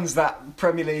 Whoever runs that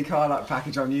Premier League highlight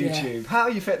package on YouTube, how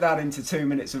you fit that into 2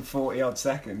 minutes and 40 odd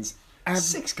seconds?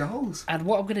 6 goals. And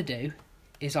what I'm going to do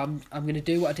is I'm going to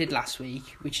do what I did last week,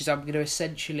 which is I'm going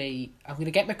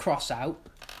to get my cross out,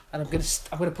 and I'm going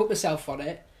to put myself on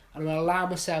it, and I'm going to allow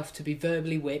myself to be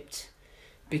verbally whipped,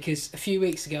 because a few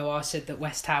weeks ago I said that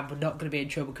West Ham were not going to be in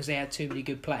trouble because they had too many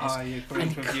good players. I agree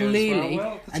And with clearly, you as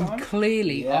well, at the time.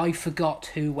 Yeah. I forgot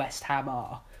who West Ham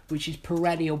are, which is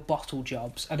perennial bottle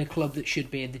jobs and a club that should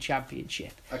be in the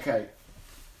Championship. Okay.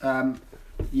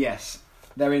 Yes,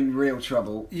 they're in real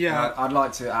trouble. Yeah. I'd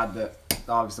like to add that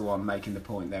I was the one making the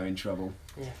point they're in trouble.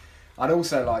 Yeah. I'd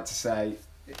also like to say,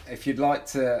 if you'd like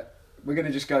to, we're going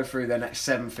to just go through their next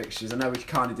 7 fixtures. I know we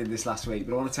kind of did this last week,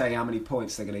 but I want to tell you how many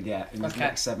points they're going to get in the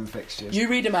next 7 fixtures. You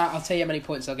read them out, I'll tell you how many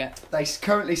points they'll get. They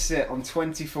currently sit on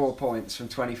 24 points from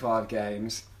 25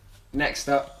 games. Next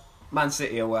up, Man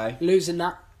City away. Losing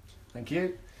that. Thank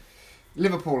you.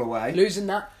 Liverpool away. Losing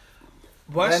that.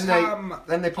 West Then Ham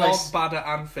they play. are bad at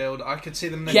Anfield. I could see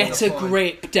them nicking Get a a point.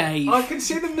 grip, Dave. I can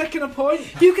see them nicking a point.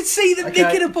 You can see them Okay.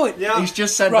 nicking a point. Yeah. He's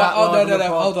just said Right, that. oh, live on the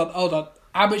pod. hold on.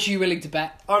 How much are you willing to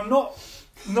bet? I'm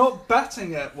not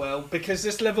betting it, Will, because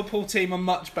this Liverpool team are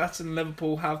much better than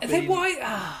Liverpool have been. Then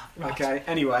why? Right. Okay,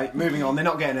 anyway, moving on. They're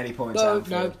not getting any points No, at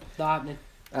Anfield. not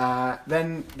happening.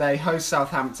 Then they host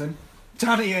Southampton.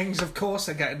 Danny Ings, of course,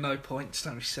 are getting no points.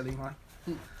 Don't be silly,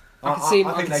 mate. I can see him.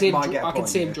 I think can they see him. might get a I can point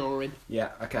see him here. drawing. Yeah,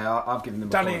 okay, I've given them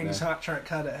a Danny point Ings there. hat trick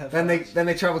had it. Then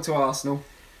they travel to Arsenal.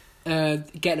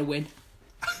 Getting a win.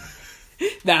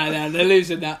 No, they're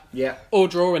losing that Yeah. or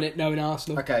drawing it. Knowing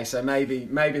Arsenal. Okay, so maybe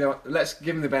let's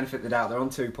give them the benefit of the doubt. They're on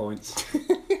 2 points.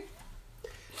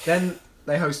 Then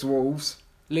they host Wolves.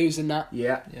 Losing that.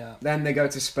 Yeah. Yeah. Then they go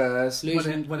to Spurs.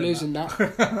 Losing Winning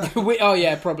that. Oh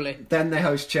yeah, probably. Then they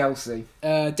host Chelsea.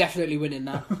 Definitely winning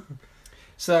that.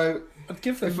 So I'd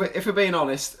give if them. we're being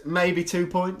honest, maybe 2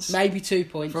 points Maybe 2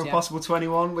 points. for a Yeah. possible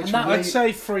 21. Which And that- would I'd leave-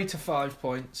 say 3 to 5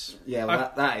 points. yeah,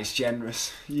 well, that is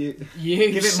generous. You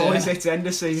You give it sir. Moyes at end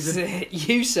of season.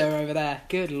 You sir over there.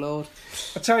 Good lord.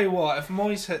 I tell you what, if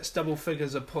Moyes hits double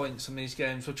figures of points in these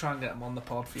games, we'll try and get him on the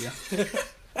pod for you.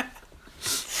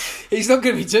 He's not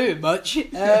going to be doing much.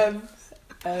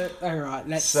 All right,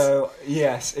 let's. So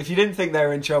yes, if you didn't think they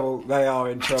were in trouble, they are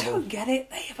in I trouble. don't get it.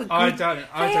 They have a good. I don't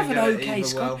they have get an it okay either,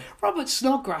 squad. Will. Robert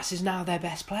Snodgrass is now their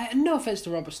best player, and no offense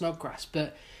to Robert Snodgrass,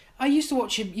 but I used to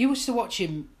watch him. You used to watch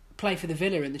him play for the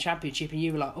Villa in the Championship, and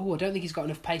you were like, "Oh, I don't think he's got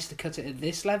enough pace to cut it at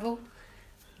this level."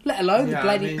 Let alone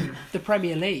Yeah, the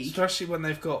Premier League. Especially when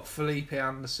they've got Felipe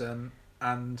Anderson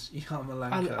and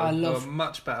Yarmolenko, I love- who are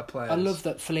much better players. I love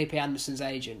that Felipe Anderson's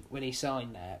agent, when he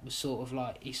signed there, was sort of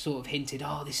like, he sort of hinted,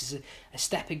 oh, this is a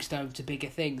stepping stone to bigger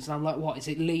things. And I'm like, what, is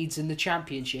it Leeds in the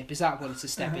Championship? Is that what it's a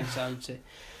stepping stone to?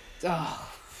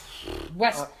 Oh,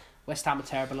 West Ham are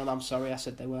terrible, and I'm sorry I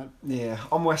said they weren't. Yeah,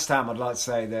 on West Ham, I'd like to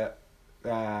say that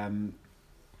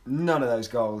none of those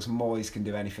goals Moyes can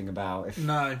do anything about. If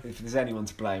there's anyone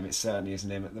to blame, it certainly isn't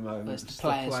him at the moment. It's the It's the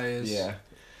players. players. Yeah,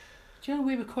 Do you know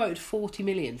we were quoted 40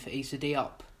 million for Issa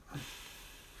Diop?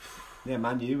 yeah,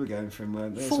 man, you were going for him,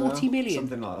 weren't they? as 40 well? million?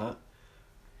 Something like that.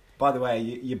 By the way,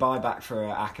 your buyback for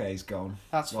Ake's gone.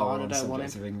 That's While fine, we're I on don't want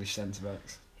subject him. of English centre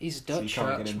backs. He's So you Dutch. can't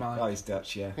Dutch, get him. mate. Oh, he's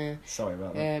Dutch, yeah. Yeah. Sorry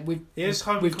about that. Yeah, He is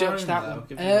we've Dutched that though, one.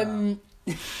 give him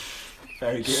that.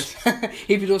 Very good.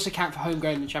 He would also count for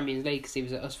homegrown in the Champions League because he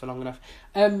was at us for long enough.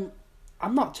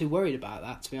 I'm not too worried about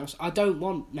that, to be honest. I don't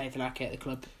want Nathan Ake at the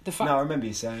club. The fact No, I remember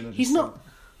you saying. I just he's not. thought-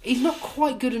 He's not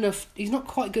quite good enough. He's not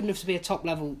quite good enough to be a top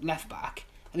level left back,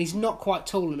 and he's not quite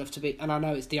tall enough to be. And I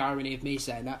know it's the irony of me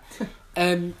saying that.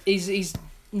 He's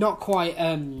not quite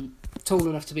tall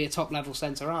enough to be a top level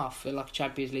centre half for like a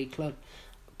Champions League club.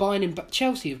 Buying him, but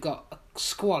Chelsea have got a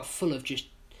squad full of just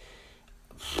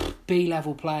B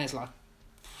level players like,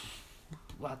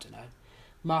 well, I don't know,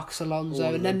 Marcus Alonso, All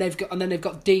of and then them. they've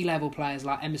got D level players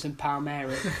like Emerson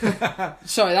Palmieri.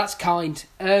 Sorry, that's kind.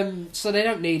 So they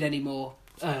don't need any more.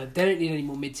 They don't need any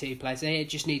more mid-tier players. They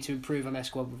just need to improve on their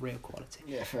squad with real quality.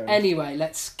 Yeah, fair enough. Anyway,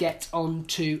 let's get on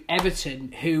to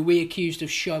Everton, who we accused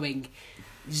of showing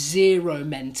zero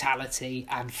mentality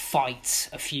and fight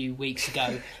a few weeks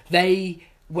ago. They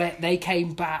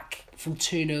came back from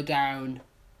 2-0 down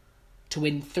to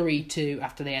win 3-2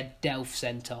 after they had Delph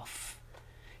sent off.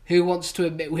 Who wants to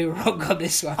admit we were wrong on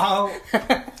this one? Oh,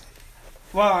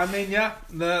 well, I mean, yeah,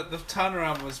 the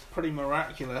turnaround was pretty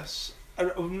miraculous.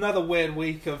 Another weird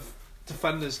week of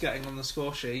defenders getting on the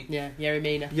score sheet. Yeah, Yerry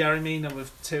Mina. Yerry Mina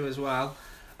with 2 as well.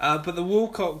 But the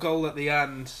Walcott goal at the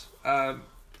end,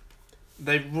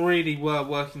 they really were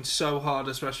working so hard,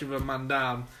 especially with a man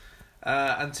down.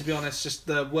 And to be honest, just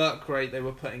the work rate they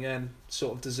were putting in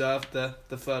sort of deserved the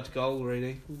third goal,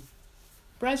 really.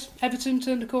 Brez, Everton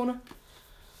turned the corner.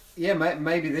 Yeah,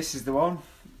 maybe this is the one.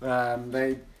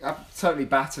 They totally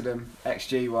battered them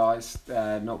XG wise,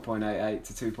 0.88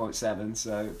 to 2.7,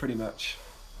 so pretty much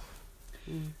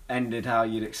ended how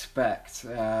you'd expect.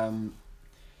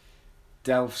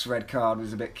 Delph's red card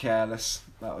was a bit careless.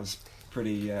 That was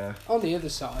pretty... On the other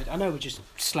side, I know we're just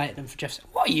slating them for Jeff.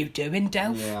 What are you doing,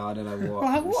 Delph? Yeah, I don't know what.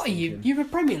 Like, what are you? You're a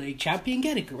Premier League champion.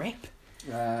 Get a grip.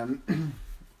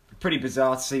 Pretty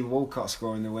bizarre to see Walcott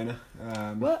scoring the winner.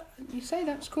 Well, you say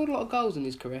that scored a lot of goals in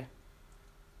his career.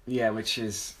 Yeah, which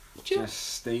is just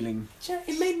stealing.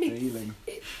 It made me. Stealing.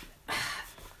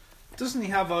 Doesn't he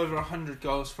have over 100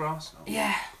 goals for Arsenal?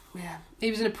 Yeah. He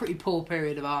was in a pretty poor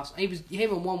period of Arsenal. He was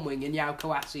him on one wing and Yao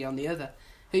Kouassi on the other.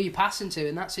 Who are you passing to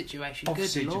in that situation?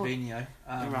 Obviously, Good Lord. Jovino.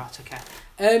 Right,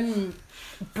 okay.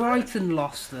 Brighton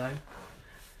lost though.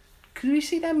 Could we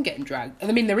see them getting dragged?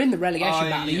 I mean, they're in the relegation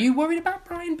battle. Are you worried about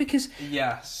Brighton? Because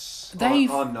yes,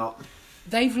 I'm not.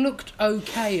 They've looked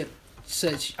okay at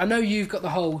such. I know you've got the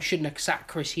whole shouldn't have sacked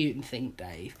Chris Hughton thing,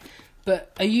 Dave.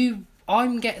 But are you?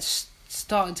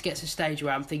 Starting to get to a stage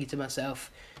where I'm thinking to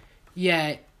myself,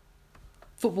 yeah,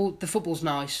 the football's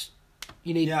nice.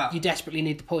 You desperately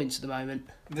need the points at the moment.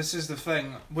 This is the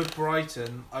thing with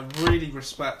Brighton. I really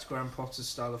respect Graham Potter's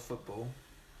style of football.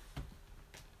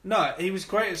 No, he was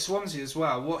great at Swansea as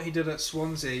well. What he did at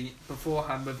Swansea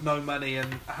beforehand with no money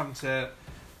and having to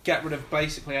get rid of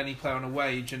basically any player on a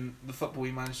wage, and the football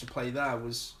he managed to play there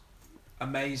was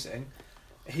amazing.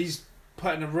 He's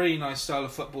put in a really nice style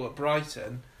of football at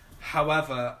Brighton.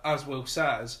 However, as Will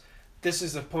says, this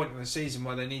is the point of the season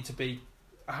where they need to be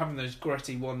having those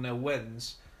gritty 1-0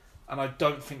 wins, and I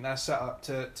don't think they're set up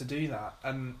to do that,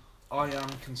 and I am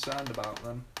concerned about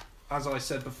them. As I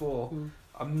said before,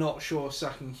 I'm not sure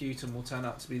sacking Hughton will turn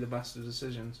out to be the best of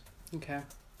decisions. Okay.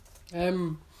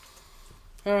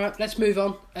 Alright, let's move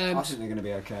on. I think they're going to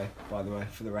be okay, by the way,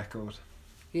 for the record.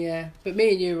 Yeah, but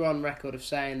me and you were on record of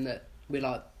saying that we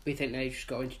think they've just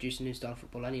got to introduce a new style of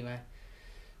football anyway.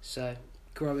 So,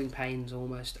 growing pains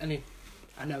almost. And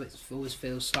I know it always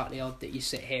feels slightly odd that you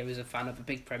sit here as a fan of a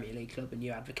big Premier League club and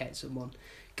you advocate someone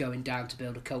going down to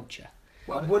build a culture.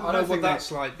 Well, I wouldn't know what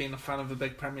that's like being a fan of a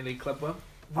big Premier League club, Will.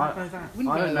 Wouldn't know that.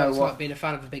 Wouldn't know what it's like being a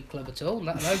fan of a big club at all,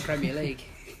 let alone Premier League.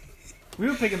 We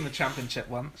were big in the Championship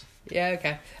once. Yeah,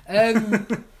 okay.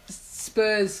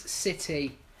 Spurs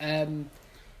City. The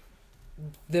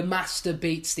master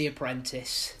beats the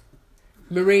apprentice.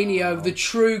 Mourinho, the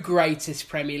true greatest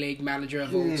Premier League manager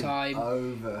of all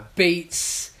time,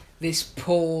 beats this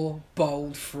poor,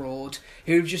 bold fraud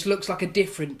who just looks like a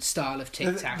different style of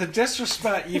tic-tac. The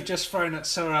disrespect you've just thrown at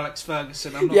Sir Alex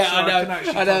Ferguson, I'm not sure I can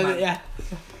actually comment. Yeah.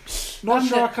 Not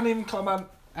sure I can even comment.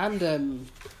 And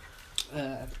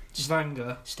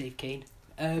Wenger. Steve Keane.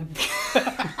 Can't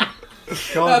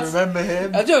remember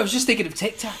him. I was just thinking of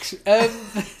tic-tacs.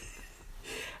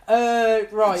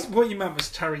 Right. What you meant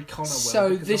was Terry Connor.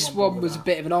 So this one was a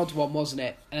bit of an odd one, wasn't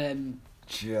it?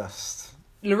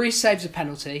 Lloris saves a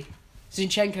penalty.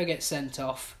 Zinchenko gets sent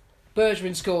off.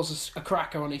 Bergman scores a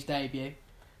cracker on his debut.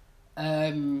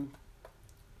 Bergman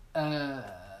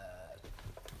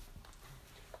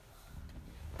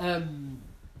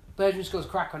scores a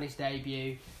cracker on his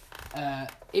debut.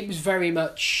 It was very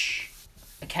much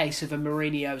a case of a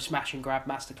Mourinho smash and grab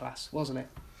masterclass, wasn't it?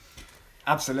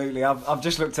 Absolutely. I've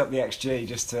just looked up the XG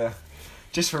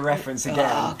just for reference again.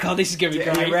 Oh god, this is going to be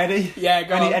great. Are you ready? Yeah,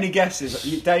 go on. Any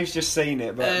guesses? Dave's just seen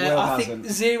it, but Will hasn't. I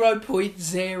think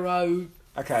 0.0.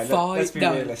 Okay, let's be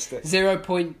realistic.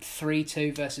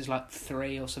 0.32 versus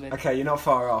 3 or something. Okay, you're not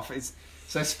far off.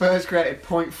 So Spurs created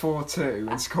 0.42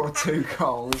 and scored 2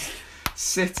 goals.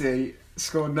 City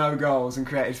scored no goals and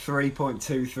created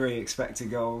 3.23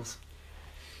 expected goals.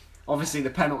 Obviously, the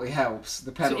penalty helps.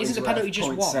 The penalty isn't the penalty just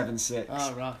 0.76.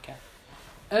 Oh, right, okay.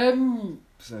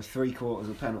 So 3/4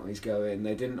 of penalties go in.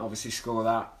 They didn't obviously score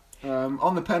that.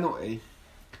 On the penalty,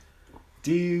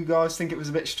 do you guys think it was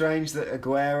a bit strange that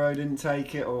Aguero didn't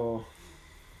take it, or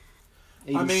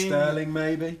even Sterling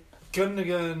maybe?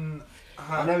 Gundogan.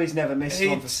 I know he's never missed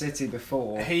one for City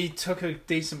before. He took a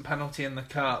decent penalty in the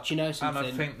cup. Do you know something?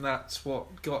 And I think that's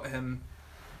what got him.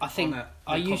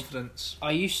 Confidence.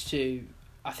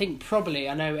 I think probably,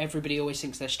 I know everybody always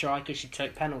thinks their strikers should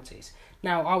take penalties.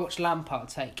 Now, I watched Lampard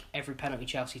take every penalty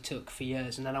Chelsea took for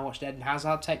years, and then I watched Eden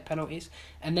Hazard take penalties,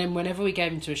 and then whenever we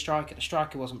gave him to a striker, the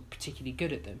striker wasn't particularly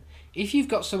good at them. If you've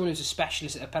got someone who's a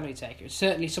specialist at a penalty taker,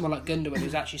 certainly someone like Gundogan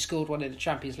who's actually scored one in the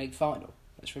Champions League final,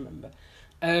 let's remember,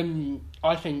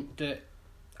 I think that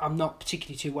I'm not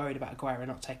particularly too worried about Aguero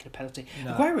not taking a penalty.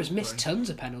 No, Aguero's missed tons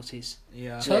of penalties.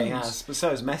 Yeah, he has. But so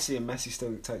has Messi, and Messi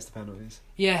still takes the penalties.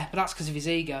 Yeah, but that's because of his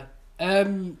ego.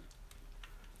 Isn't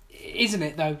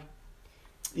it, though?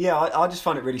 Yeah, I just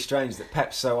find it really strange that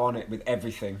Pep's so on it with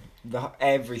everything.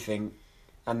 Everything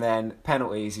and then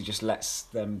penalties, he just lets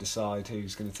them decide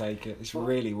who's going to take it. It's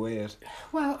really weird.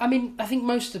 Well, I mean, I think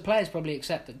most of the players probably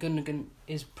accept that Gundogan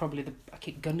is probably I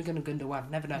keep Gundogan or Gundogan,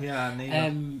 never know. Yeah,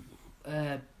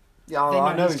 neither. Yeah, They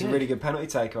I know know he's he's a good. really good penalty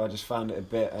taker. I just found it a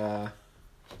bit. I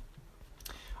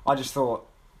just thought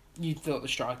You thought the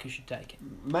striker should take it.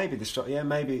 maybe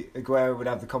maybe Aguero would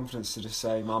have the confidence to just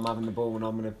say, "I'm having the ball and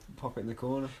I'm going to pop it in the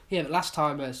corner." Yeah, but last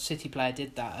time a City player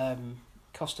did that,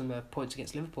 cost them the points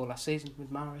against Liverpool last season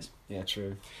with Mahrez. Yeah,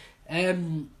 true.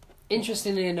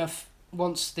 Interestingly enough,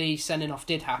 once the sending off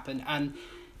did happen, and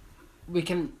we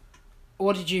can.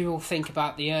 What did you all think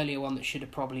about the earlier one that should have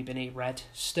probably been red?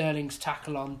 Sterling's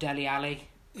tackle on Dele Alli.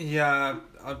 Yeah,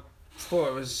 I thought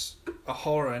it was a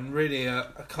horror and really a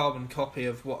carbon copy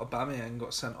of what Aubameyang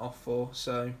got sent off for.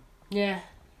 So Yeah.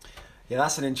 Yeah,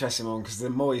 that's an interesting one because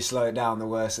the more you slow it down, the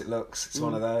worse it looks. It's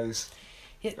one of those.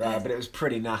 Yeah, But it was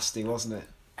pretty nasty, wasn't it?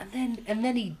 and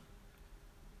then he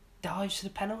dives for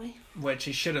the penalty. which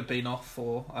he should have been off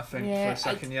for, I think, Yeah, for a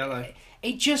second yellow.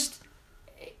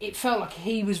 It felt like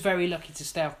he was very lucky to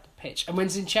stay off the pitch. And when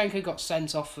Zinchenko got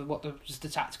sent off for what was the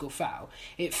tactical foul,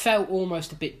 it felt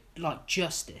almost a bit like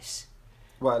justice.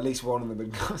 Well, at least one of them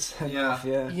had got sent Yeah. off,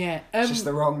 yeah. Yeah. It's just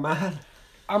the wrong man.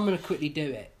 I'm going to quickly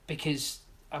do it because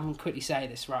I'm going to quickly say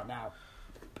this right now.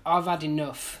 I've had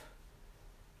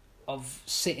of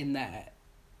sitting there,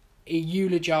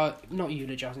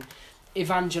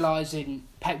 evangelising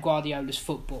Pep Guardiola's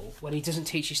football when he doesn't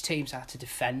teach his teams how to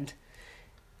defend.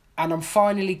 And I'm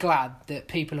finally glad that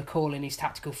people are calling his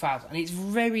tactical fouls. And it's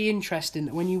very interesting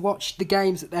that when you watch the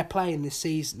games that they're playing this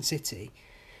season, City,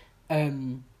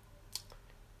 when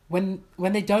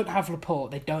they don't have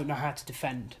Laporte, they don't know how to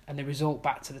defend, and they resort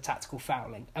back to the tactical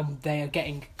fouling, and they are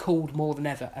getting called more than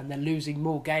ever, and they're losing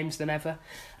more games than ever.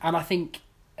 And I think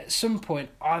at some point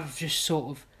I've just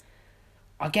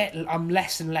I'm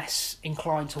less and less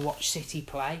inclined to watch City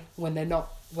play when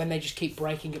they just keep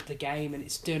breaking up the game, and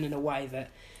it's done in a way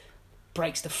that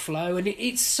breaks the flow, and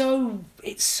it's so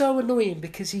annoying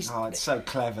because he's. Oh, it's so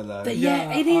clever though.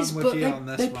 Yeah, it I'm is, with but you on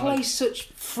this, they Mike. play such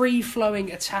free-flowing,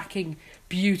 attacking,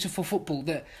 beautiful football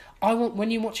that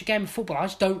when you watch a game of football, I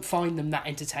just don't find them that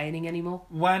entertaining anymore.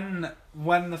 When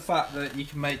the fact that you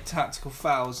can make tactical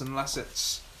fouls unless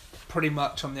it's pretty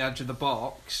much on the edge of the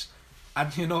box,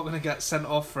 and you're not going to get sent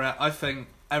off for it, I think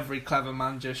every clever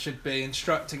manager should be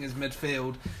instructing his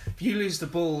midfield. If you lose the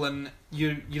ball and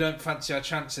you don't fancy our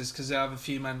chances because they have a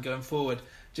few men going forward,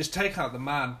 just take out the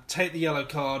man, take the yellow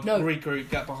card, regroup,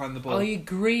 get behind the ball. I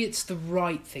agree it's the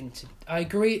right thing to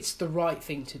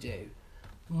do.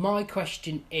 My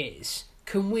question is,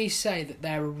 can we say that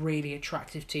they're a really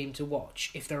attractive team to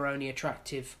watch if they're only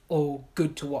attractive or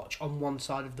good to watch on one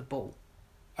side of the ball?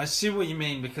 I see what you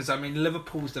mean, because I mean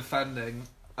Liverpool's defending.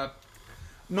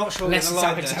 Not sure Unless they're it's going to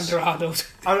like Alexander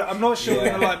this. Arnold. I'm not sure Yeah. they're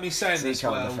going to like me saying So he this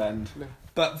can't well, defend.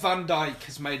 but Van Dijk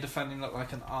has made defending look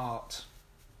like an art.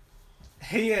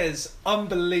 He is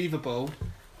unbelievable.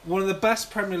 One of the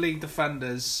best Premier League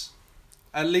defenders,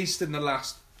 at least in the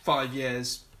last 5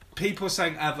 years. People are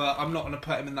saying ever. I'm not going to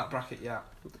put him in that bracket yet.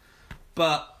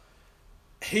 But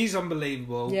he's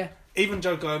unbelievable. Yeah. Even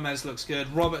Joe Gomez looks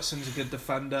good. Robertson's a good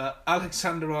defender.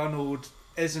 Alexander Arnold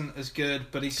isn't as good,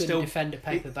 but he's Couldn't still... defend a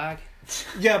paper bag.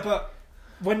 Yeah, but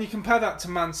when you compare that to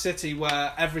Man City,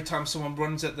 where every time someone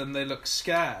runs at them, they look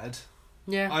scared...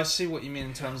 Yeah. I see what you mean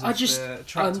in terms of the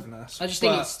attractiveness. I just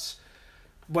think but it's...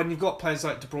 when you've got players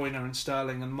like De Bruyne and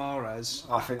Sterling and Mahrez,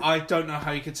 I don't know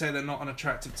how you could say they're not an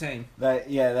attractive team. They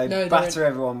batter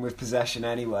everyone with possession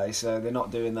anyway, so they're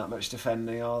not doing that much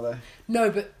defending, are they?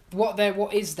 No, but what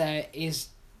is there is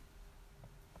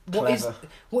Clever.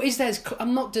 what is there is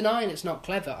I'm not denying it's not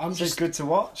clever. I'm It's just good to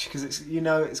watch because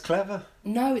it's clever.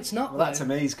 no, it's not. Well, that though. to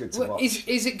me is good to Well, watch.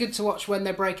 Is it good to watch when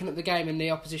they're breaking up the game and the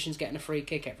opposition's getting a free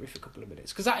kick every couple of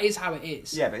minutes? Because that is how it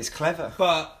is. Yeah, but it's clever.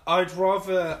 But I'd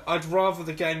rather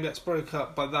the game gets broke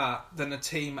up by that than a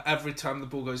team every time the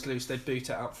ball goes loose they boot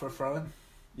it out for a throw-in.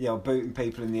 Yeah, or booting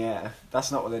people in the air.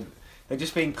 That's not what they're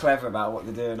just being clever about what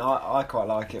they're doing. I quite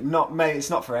like it. It's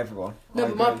not for everyone. No, I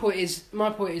but my agree. point is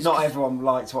Not everyone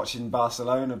likes watching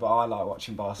Barcelona, but I like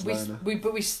watching Barcelona.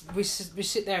 we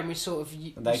sit there and we sort of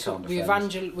And they can't we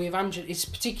defend. evangel. It's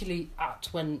particularly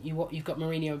apt when you've got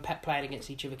Mourinho and Pep playing against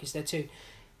each other because they're two.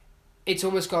 It's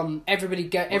almost gone. Everyone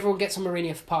gets on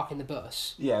Mourinho for parking the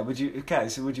bus. Yeah, would you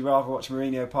rather watch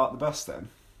Mourinho park the bus then?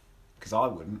 Because I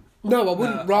wouldn't. No, I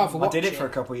wouldn't rather watch it. I did it for a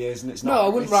couple of years and it's No, not. I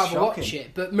wouldn't it's rather shocking. watch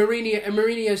it. But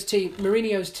Mourinho's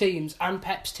teams and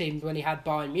Pep's teams when he had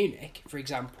Bayern Munich, for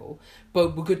example,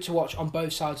 both were good to watch on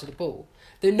both sides of the ball.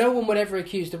 No one would ever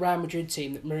accuse the Real Madrid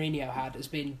team that Mourinho had as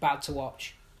being bad to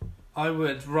watch. I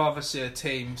would rather see a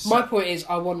team. My point is,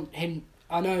 I want him.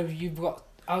 I know you've got.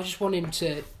 I just want him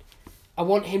to. I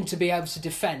want him to be able to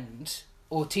defend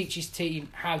or teach his team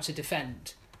how to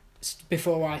defend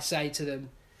before I say to them,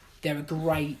 they're a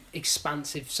great,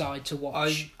 expansive side to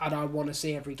watch, and I want to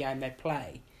see every game they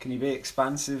play. Can you be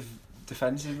expansive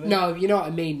defensively? No, you know what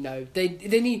I mean. No, they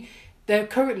need. They're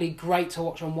currently great to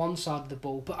watch on one side of the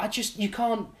ball, but you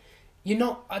can't. You're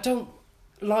not. I don't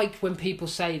like when people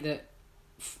say that.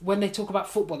 When they talk about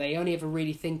football, they only ever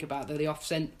really think about the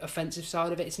offensive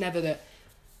side of it. It's never that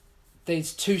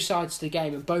there's two sides to the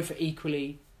game and both are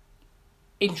equally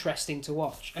interesting to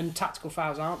watch. And tactical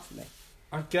fouls aren't for me.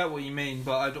 I get what you mean,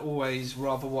 but I'd always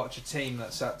rather watch a team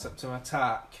that sets up to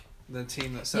attack than a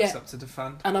team that sets up to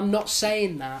defend. And I'm not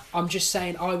saying that. I'm just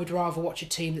saying I would rather watch a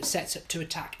team that sets up to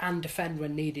attack and defend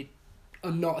when needed,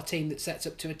 and not a team that sets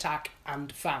up to attack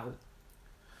and foul.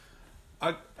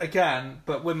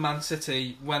 But with Man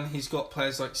City, when he's got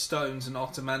players like Stones and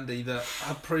Otamendi that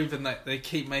have proven that they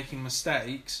keep making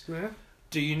mistakes,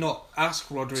 do you not ask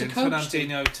Rodri and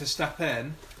Fernandinho to step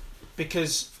in?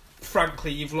 Because,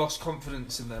 frankly, you've lost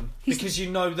confidence in them. Because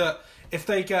you know that if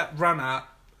they get run at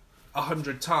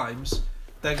 100 times,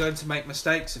 they're going to make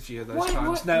mistakes a few of those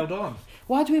times, nailed on.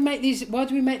 Why do we make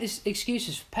these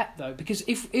excuses for Pep, though? Because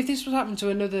if this was happening to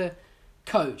another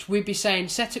coach, we'd be saying,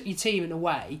 set up your team in a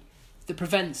way that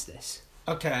prevents this.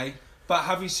 Okay, but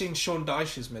have you seen Sean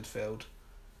Dyche's midfield?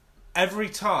 Every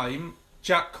time,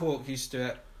 Jack Cork used to do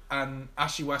it, and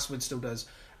Ashley Westwood still does.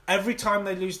 Every time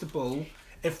they lose the ball,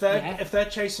 if they're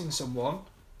chasing someone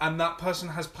and that person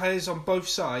has players on both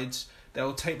sides,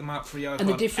 they'll take them out for a yellow card.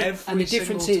 And the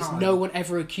difference is, no one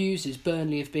ever accuses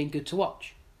Burnley of being good to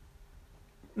watch.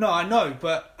 No, I know,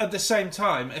 but at the same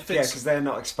time, if it's because they're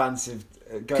not expansive.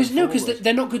 Because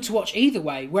they're not good to watch either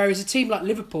way. Whereas a team like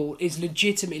Liverpool is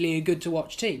legitimately a good to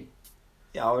watch team.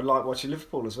 Yeah, I would like watching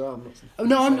Liverpool as well.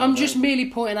 I'm just merely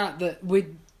pointing out that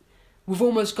we've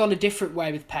almost gone a different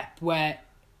way with Pep, where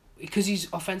because his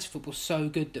offensive football's so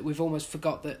good that we've almost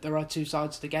forgot that there are two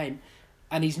sides to the game,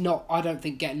 and he's not. I don't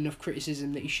think getting enough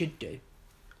criticism that he should do.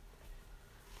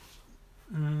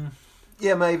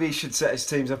 Yeah, maybe he should set his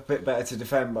teams up a bit better to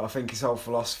defend, but I think his whole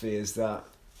philosophy is that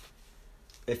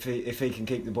if he can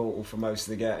keep the ball for most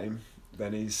of the game,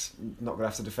 then he's not going to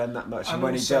have to defend that much. And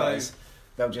when he does,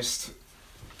 they'll just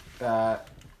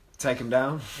take him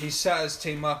down. He's set his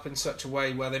team up in such a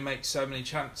way where they make so many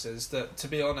chances that, to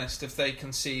be honest, if they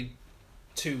concede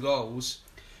 2 goals,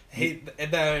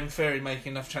 they're in theory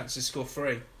making enough chances to score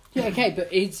 3. Yeah, okay, but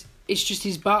it's just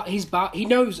his bar. He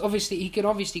knows he can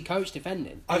obviously coach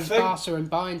defending. Barca and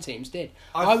Bayern teams did.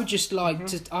 I would just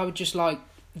like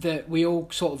that we all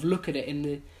sort of look at it in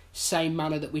the same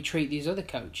manner that we treat these other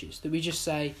coaches. That we just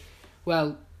say,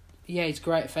 well, yeah, he's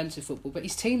great offensive football, but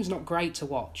his team's not great to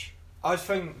watch. I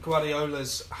think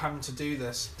Guardiola's having to do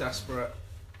this desperate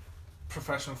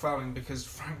professional fouling because,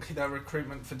 frankly, their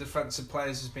recruitment for defensive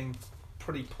players has been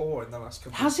pretty poor in the last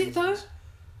couple of seasons. Has it,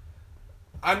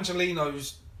 though?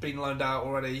 Angelino's been loaned out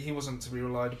already. He wasn't to be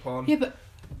relied upon. Yeah, but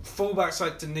fullbacks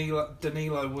like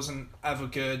Danilo wasn't ever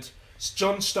good.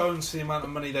 John Stones, for the amount of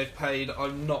money they've paid,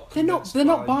 I'm not convinced. They're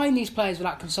not buying these players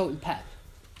without consulting Pep.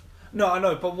 No, I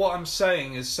know, but what I'm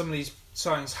saying is some of these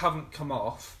signings haven't come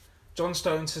off. John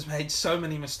Stones has made so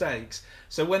many mistakes.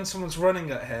 So when someone's running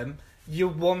at him, you're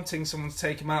wanting someone to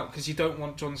take him out because you don't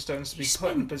want John Stones to be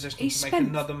put in a position to make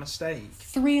another mistake.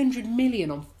 300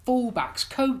 million on fullbacks.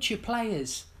 Coach your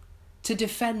players to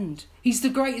defend. He's the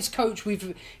greatest coach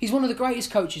He's one of the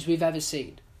greatest coaches we've ever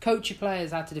seen. Coach your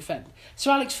players how to defend. So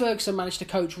Alex Ferguson managed to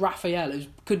coach Raphael, who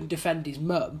couldn't defend his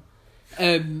mum,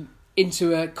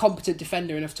 into a competent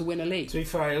defender enough to win a league. To be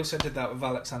fair, he also did that with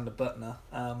Alexander Butner.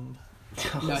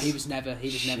 No, he was never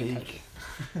coaching.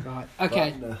 Right,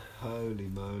 okay. Butner, holy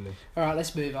moly. All right,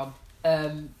 let's move on.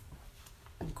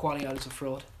 Guardiola's a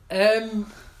fraud. Do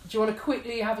you want to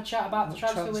quickly have a chat about the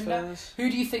transfer window? Who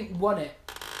do you think won it,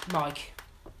 Mike?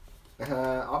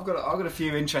 I've got a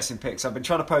few interesting picks. I've been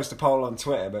trying to post a poll on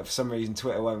Twitter, but for some reason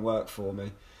Twitter won't work for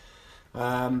me.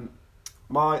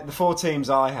 The 4 teams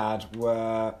I had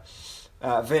were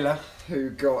Villa, who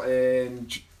got in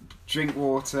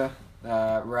Drinkwater,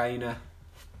 Reina,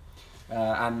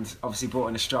 and obviously brought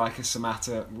in a striker,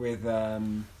 Samatta, with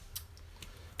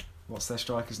what's their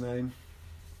striker's name?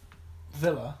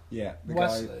 Villa? Yeah,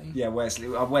 Wesley. Guy. Yeah, Wesley.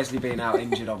 Wesley being out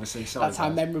injured, obviously. Sorry, that's how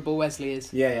memorable Wesley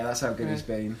is. Yeah, that's how good he's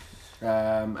been.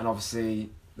 And obviously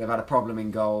they've had a problem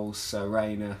in goals, so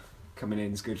Reina coming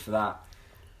in is good for that.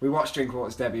 We watched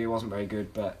Drinkwater's debut. It wasn't very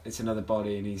good, but it's another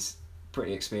body and he's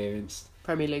pretty experienced.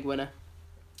 Premier League winner.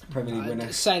 Premier League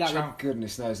winner. Say that with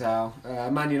Goodness knows how.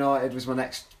 Man United was my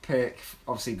next pick.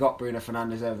 Obviously got Bruno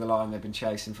Fernandes over the line. They've been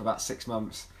chasing for about 6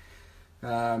 months.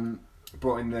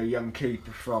 Brought in the young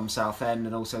keeper from Southend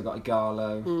and also got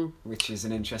Igalo, which is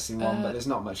an interesting one, but there's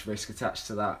not much risk attached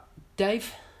to that.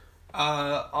 Dave?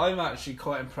 I'm actually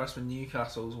quite impressed with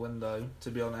Newcastle's window,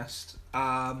 to be honest.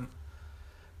 Bentaleb,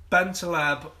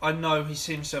 I know he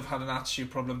seems to have had an attitude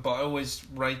problem, but I always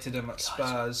rated him at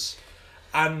Spurs.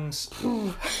 And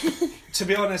to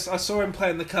be honest, I saw him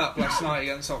play in the Cup last night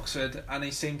against Oxford, and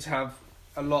he seemed to have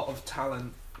a lot of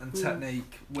talent and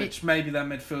technique, which maybe their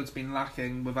midfield's been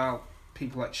lacking without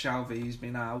people like Shalvey, who's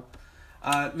been out.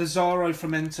 Lazaro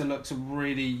from Inter looks a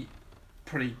really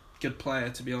pretty good player,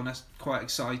 to be honest. Quite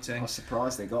exciting. I was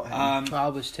surprised they got him. I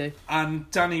was too. And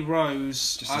Danny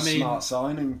Rose. Just a smart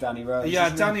signing, Danny Rose.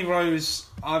 Yeah, Danny Rose,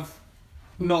 I've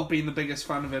not been the biggest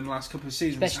fan of him the last couple of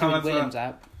seasons. Especially However, with Williams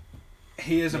out.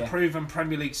 he is a proven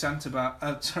Premier League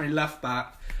left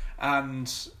back,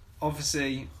 and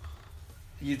obviously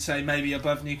you'd say maybe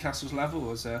above Newcastle's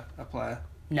level as a player.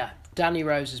 No, Danny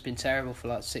Rose has been terrible for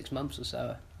like 6 months or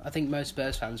so. I think most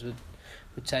Spurs fans would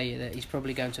tell you that he's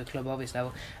probably going to a club of his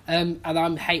level. And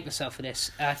I hate myself for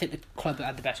this. I think the club that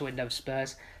had the best window was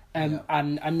Spurs. And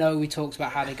I know we talked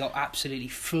about how they got absolutely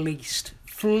fleeced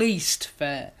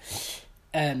for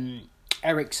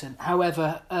Eriksen.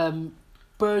 However,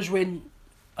 Bergwijn,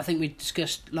 I think we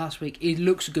discussed last week, he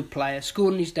looks a good player,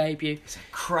 scored in his debut. It's a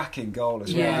cracking goal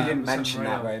as well. Yeah. We didn't mention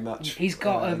that very much. He's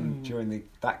got during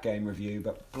that game review,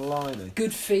 but blimey.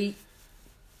 Good feet,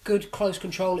 good close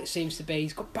control. It seems to be.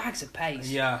 He's got bags of pace.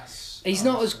 Yes, he's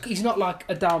not like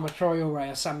Adama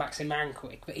Traore or Saint-Maximin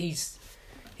quick, but he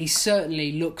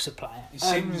certainly looks a player. He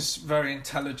seems very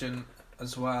intelligent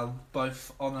as well,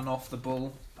 both on and off the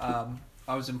ball.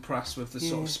 I was impressed with the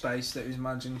sort of space that he was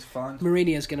managing to find.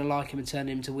 Mourinho's going to like him and turn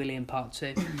him to William Part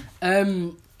 2.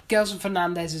 Gelson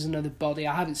Fernandes is another body.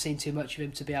 I haven't seen too much of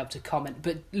him to be able to comment,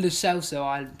 but Lo Celso,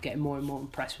 I'm getting more and more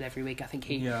impressed with every week. I think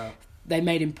they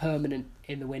made him permanent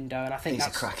in the window, and I think he's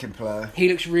a cracking player. He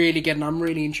looks really good, and I'm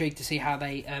really intrigued to see how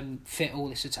they fit all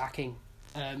this attacking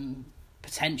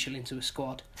potential into a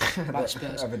squad like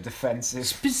Spurs. Of a defensive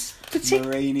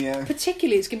Mourinho.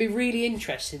 Particularly, it's going to be really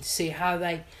interesting to see how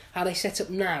they set up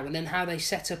now, and then how they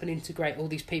set up and integrate all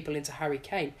these people into Harry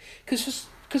Kane. Because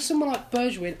someone like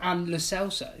Bergwijn and Lo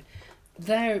Celso,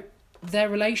 their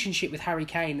relationship with Harry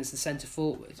Kane as the centre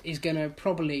forward is going to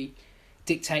probably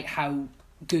dictate how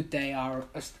good they are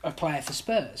as a player for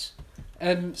Spurs.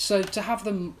 So to have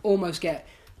them almost get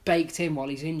baked in while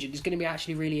he's injured is going to be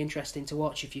actually really interesting to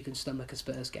watch if you can stomach a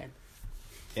Spurs game.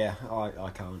 Yeah, I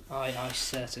can't. I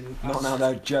certainly... Not now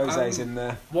though, Jose's in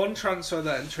there. One transfer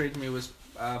that intrigued me was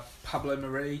Pablo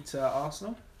Mari to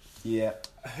Arsenal. Yeah.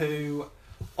 Who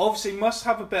obviously must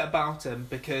have a bit about him,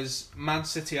 because Man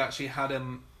City actually had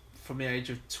him from the age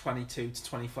of 22 to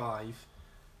 25.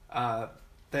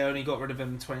 They only got rid of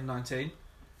him in 2019.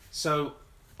 So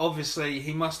obviously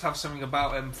he must have something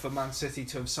about him for Man City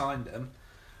to have signed him.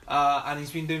 And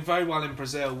he's been doing very well in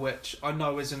Brazil, which I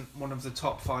know isn't one of the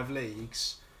top 5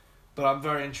 leagues, but I'm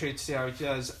very intrigued to see how he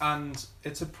does. And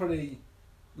it's a pretty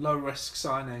low risk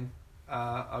signing,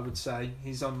 I would say.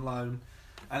 He's on loan,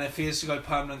 and if he is to go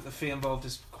permanent, the fee involved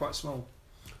is quite small.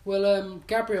 Well,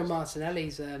 Gabriel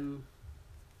Martinelli's from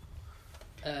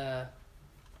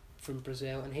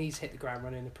Brazil, and he's hit the ground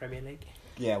running in the Premier League.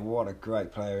 Yeah, what a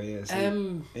great player he is.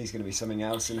 He's going to be something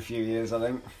else in a few years, I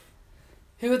think.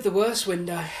 Who had the worst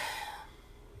window?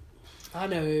 I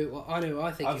know who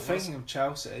I think I'm it thinking was. of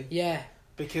Chelsea. Yeah.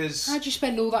 Because... How'd you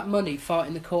spend all that money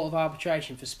fighting the court of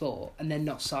arbitration for sport and then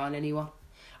not sign anyone?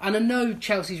 And I know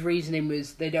Chelsea's reasoning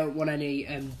was they don't want any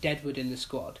deadwood in the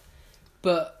squad,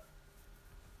 but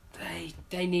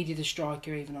they needed a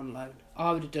striker even on loan.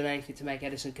 I would have done anything to make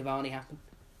Edison Cavani happen.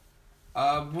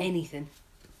 Anything.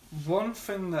 One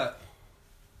thing that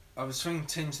I was thinking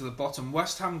team to the bottom,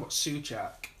 West Ham got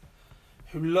Souček,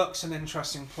 who looks an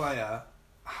interesting player.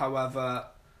 However,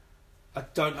 I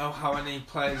don't know how any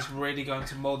players really going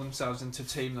to mould themselves into a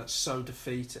team that's so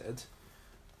defeated.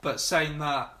 But saying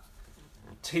that,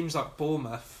 teams like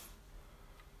Bournemouth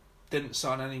didn't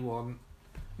sign anyone.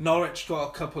 Norwich got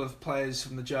a couple of players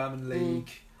from the German league.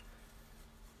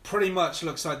 Pretty much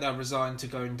looks like they're resigned to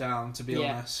going down, to be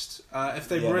honest. If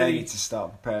they really... they need to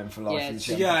start preparing for life in the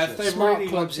Championship. Yeah, if they Smart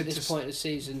really clubs wanted at this to... point of the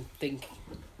season think,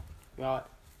 right,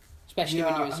 especially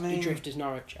when you're as drift as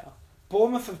Norwich are.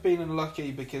 Bournemouth have been unlucky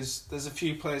because there's a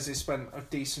few players they spent a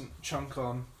decent chunk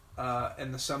on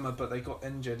in the summer, but they got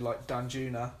injured, like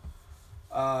Danjuma.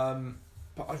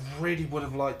 But I really would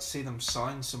have liked to see them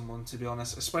sign someone, to be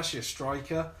honest, especially a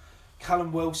striker,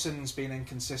 Callum Wilson's been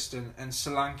inconsistent, and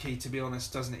Solanke, to be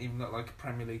honest, doesn't even look like a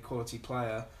Premier League quality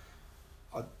player.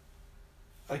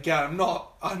 I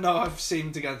know I've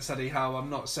seemed against Eddie Howe. I'm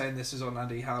not saying this is on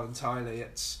Eddie Howe entirely.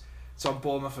 It's on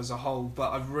Bournemouth as a whole, but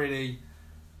I really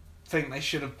think they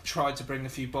should have tried to bring a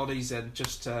few bodies in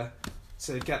just to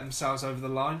get themselves over the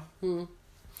line.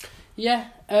 Yeah,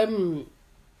 and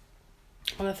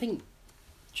I think,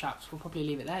 chaps, we'll probably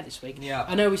leave it there this week. Yeah.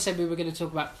 I know we said we were going to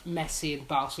talk about Messi and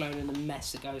Barcelona and the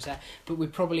mess that goes there, but we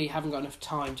probably haven't got enough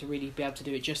time to really be able to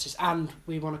do it justice. And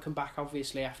we want to come back,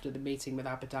 obviously, after the meeting with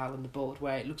Abidal and the board,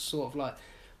 where it looks sort of like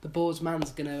the board's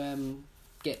man's going to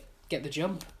get the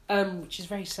jump, which is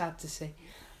very sad to see.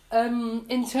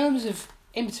 In terms of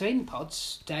in between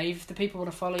pods, Dave, the people want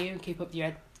to follow you and keep up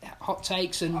your hot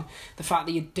takes and the fact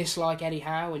that you dislike Eddie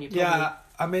Howe and you probably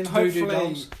I mean,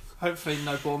 hopefully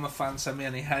no Bournemouth fans send me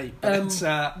any hate. But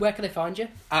where can they find you?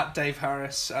 At Dave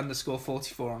Harris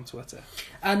 _44 on Twitter.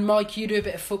 And Mike, you do a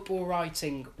bit of football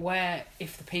writing. Where,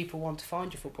 if the people want to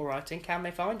find your football writing, can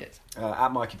they find it?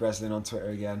 At Mikey Breslin on Twitter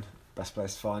again, best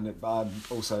place to find it. But I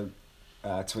also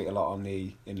tweet a lot on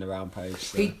the In the Round page.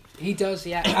 So. He does,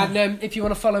 yeah. And if you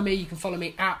want to follow me, you can follow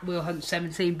me at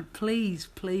WillHunt17. But please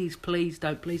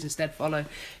don't. Please instead follow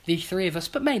the three of us,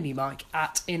 but mainly Mike,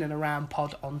 at In and Around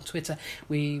Pod on Twitter.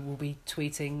 We will be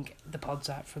tweeting the pods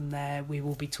out from there. We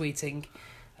will be tweeting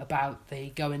about the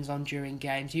goings on during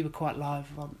games. You were quite live.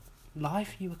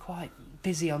 You were quite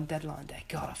busy on deadline day.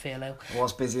 God, I feel ill. I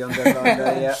was busy on deadline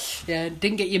day, yeah. Yeah,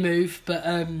 didn't get your move, but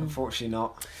unfortunately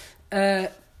not.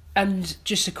 And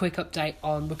just a quick update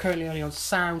we're currently only on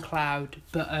SoundCloud,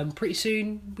 but pretty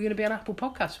soon we're going to be on Apple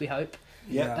Podcasts, we hope.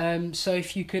 Yeah. So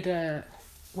if you could,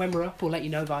 when we're up, we'll let you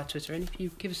know via Twitter, and if you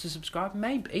give us a subscribe,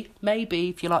 maybe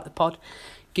if you like the pod,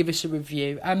 give us a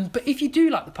review. But if you do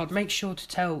like the pod, make sure to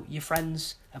tell your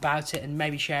friends about it and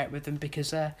maybe share it with them,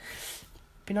 because it'd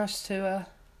be nice to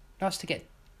get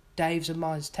Dave's and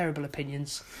mine's terrible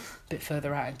opinions a bit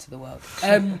further out into the world.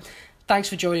 Thanks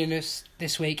for joining us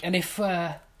this week, and if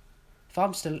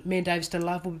me and Dave are still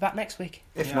alive, we'll be back next week.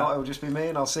 If not, it'll just be me,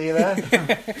 and I'll see you there.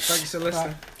 Thanks for listening.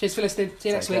 Right. Cheers for listening. See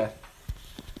you next week.